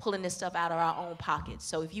we've been pulling this stuff out of our own pockets.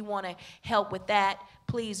 So if you want to help with that,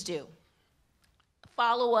 please do.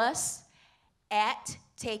 Follow us at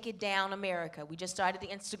Take It Down America. We just started the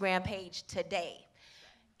Instagram page today.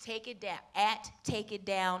 Take It Down, at Take It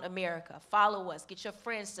Down America. Follow us. Get your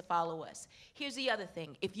friends to follow us. Here's the other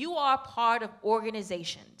thing. If you are part of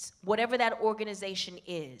organizations, whatever that organization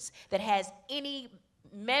is, that has any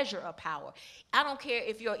measure of power, I don't care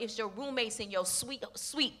if your roommates in your suite,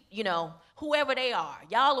 you know, whoever they are,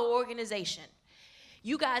 y'all are organization.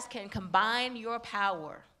 You guys can combine your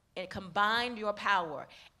power and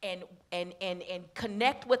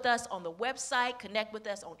connect with us on the website, connect with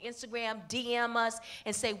us on Instagram, DM us,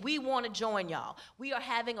 and say, we want to join y'all. We are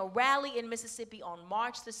having a rally in Mississippi on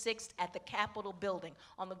March the 6th at the Capitol building,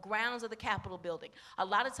 on the grounds of the Capitol building. A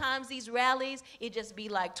lot of times these rallies, it just be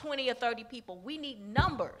like 20 or 30 people. We need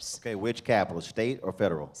numbers. Okay, which capital, state or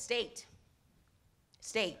federal? State.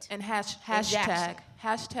 And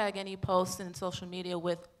hashtag any posts in social media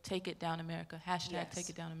with Take It Down America. Hashtag Yes. Take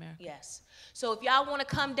It Down America. Yes. So if y'all want to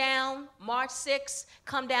come down March 6th,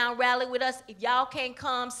 come down, rally with us. If y'all can't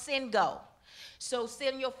come, send go. So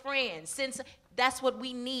send your friends. That's what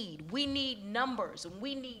we need. We need numbers, and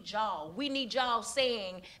we need y'all. We need y'all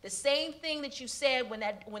saying the same thing that you said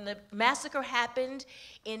when the massacre happened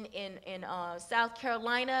in South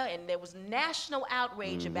Carolina, and there was national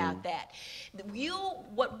outrage about that.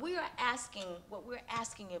 What we're asking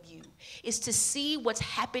of you is to see what's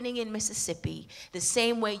happening in Mississippi the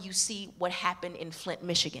same way you see what happened in Flint,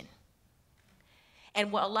 Michigan.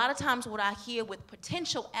 And a lot of times what I hear with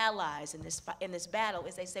potential allies in this battle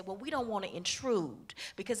is they say, well, we don't want to intrude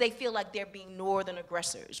because they feel like they're being northern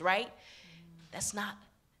aggressors, right? That's not,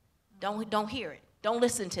 don't hear it. Don't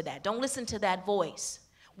listen to that. Don't listen to that voice.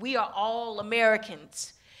 We are all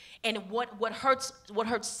Americans. And what hurts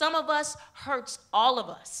some of us hurts all of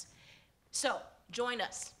us. So join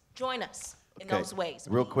us in those ways.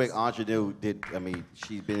 Real quick, Aunjanue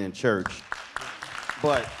she's been in church,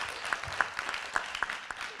 but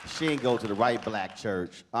she ain't go to the right black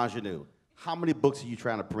church. Aunjanue, how many books are you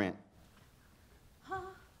trying to print? Huh?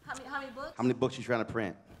 How many books? How many books you trying to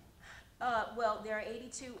print? Well, there are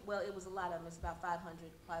 82. Well, it was a lot of them. It's about 500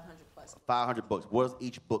 plus. 500 books. What is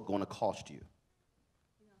each book going to cost you?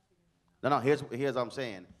 No, here's what I'm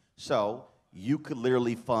saying. So you could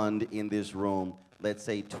literally fund in this room, let's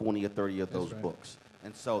say 20 or 30 of those books.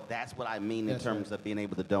 And so that's what I mean in terms of being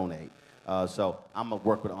able to donate. So I'm gonna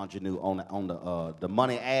work with Aunjanue on the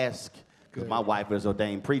money ask, because my wife is an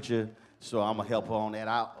ordained preacher, so I'm gonna help her on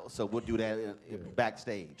that. So we'll do that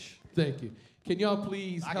backstage. Thank you. Can y'all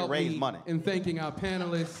please help me in thanking our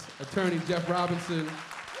panelists, Attorney Jeff Robinson,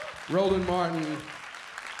 Roland Martin,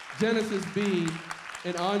 Genesis B,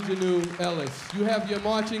 and Aunjanue Ellis. You have your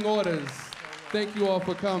marching orders. Thank you all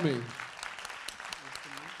for coming.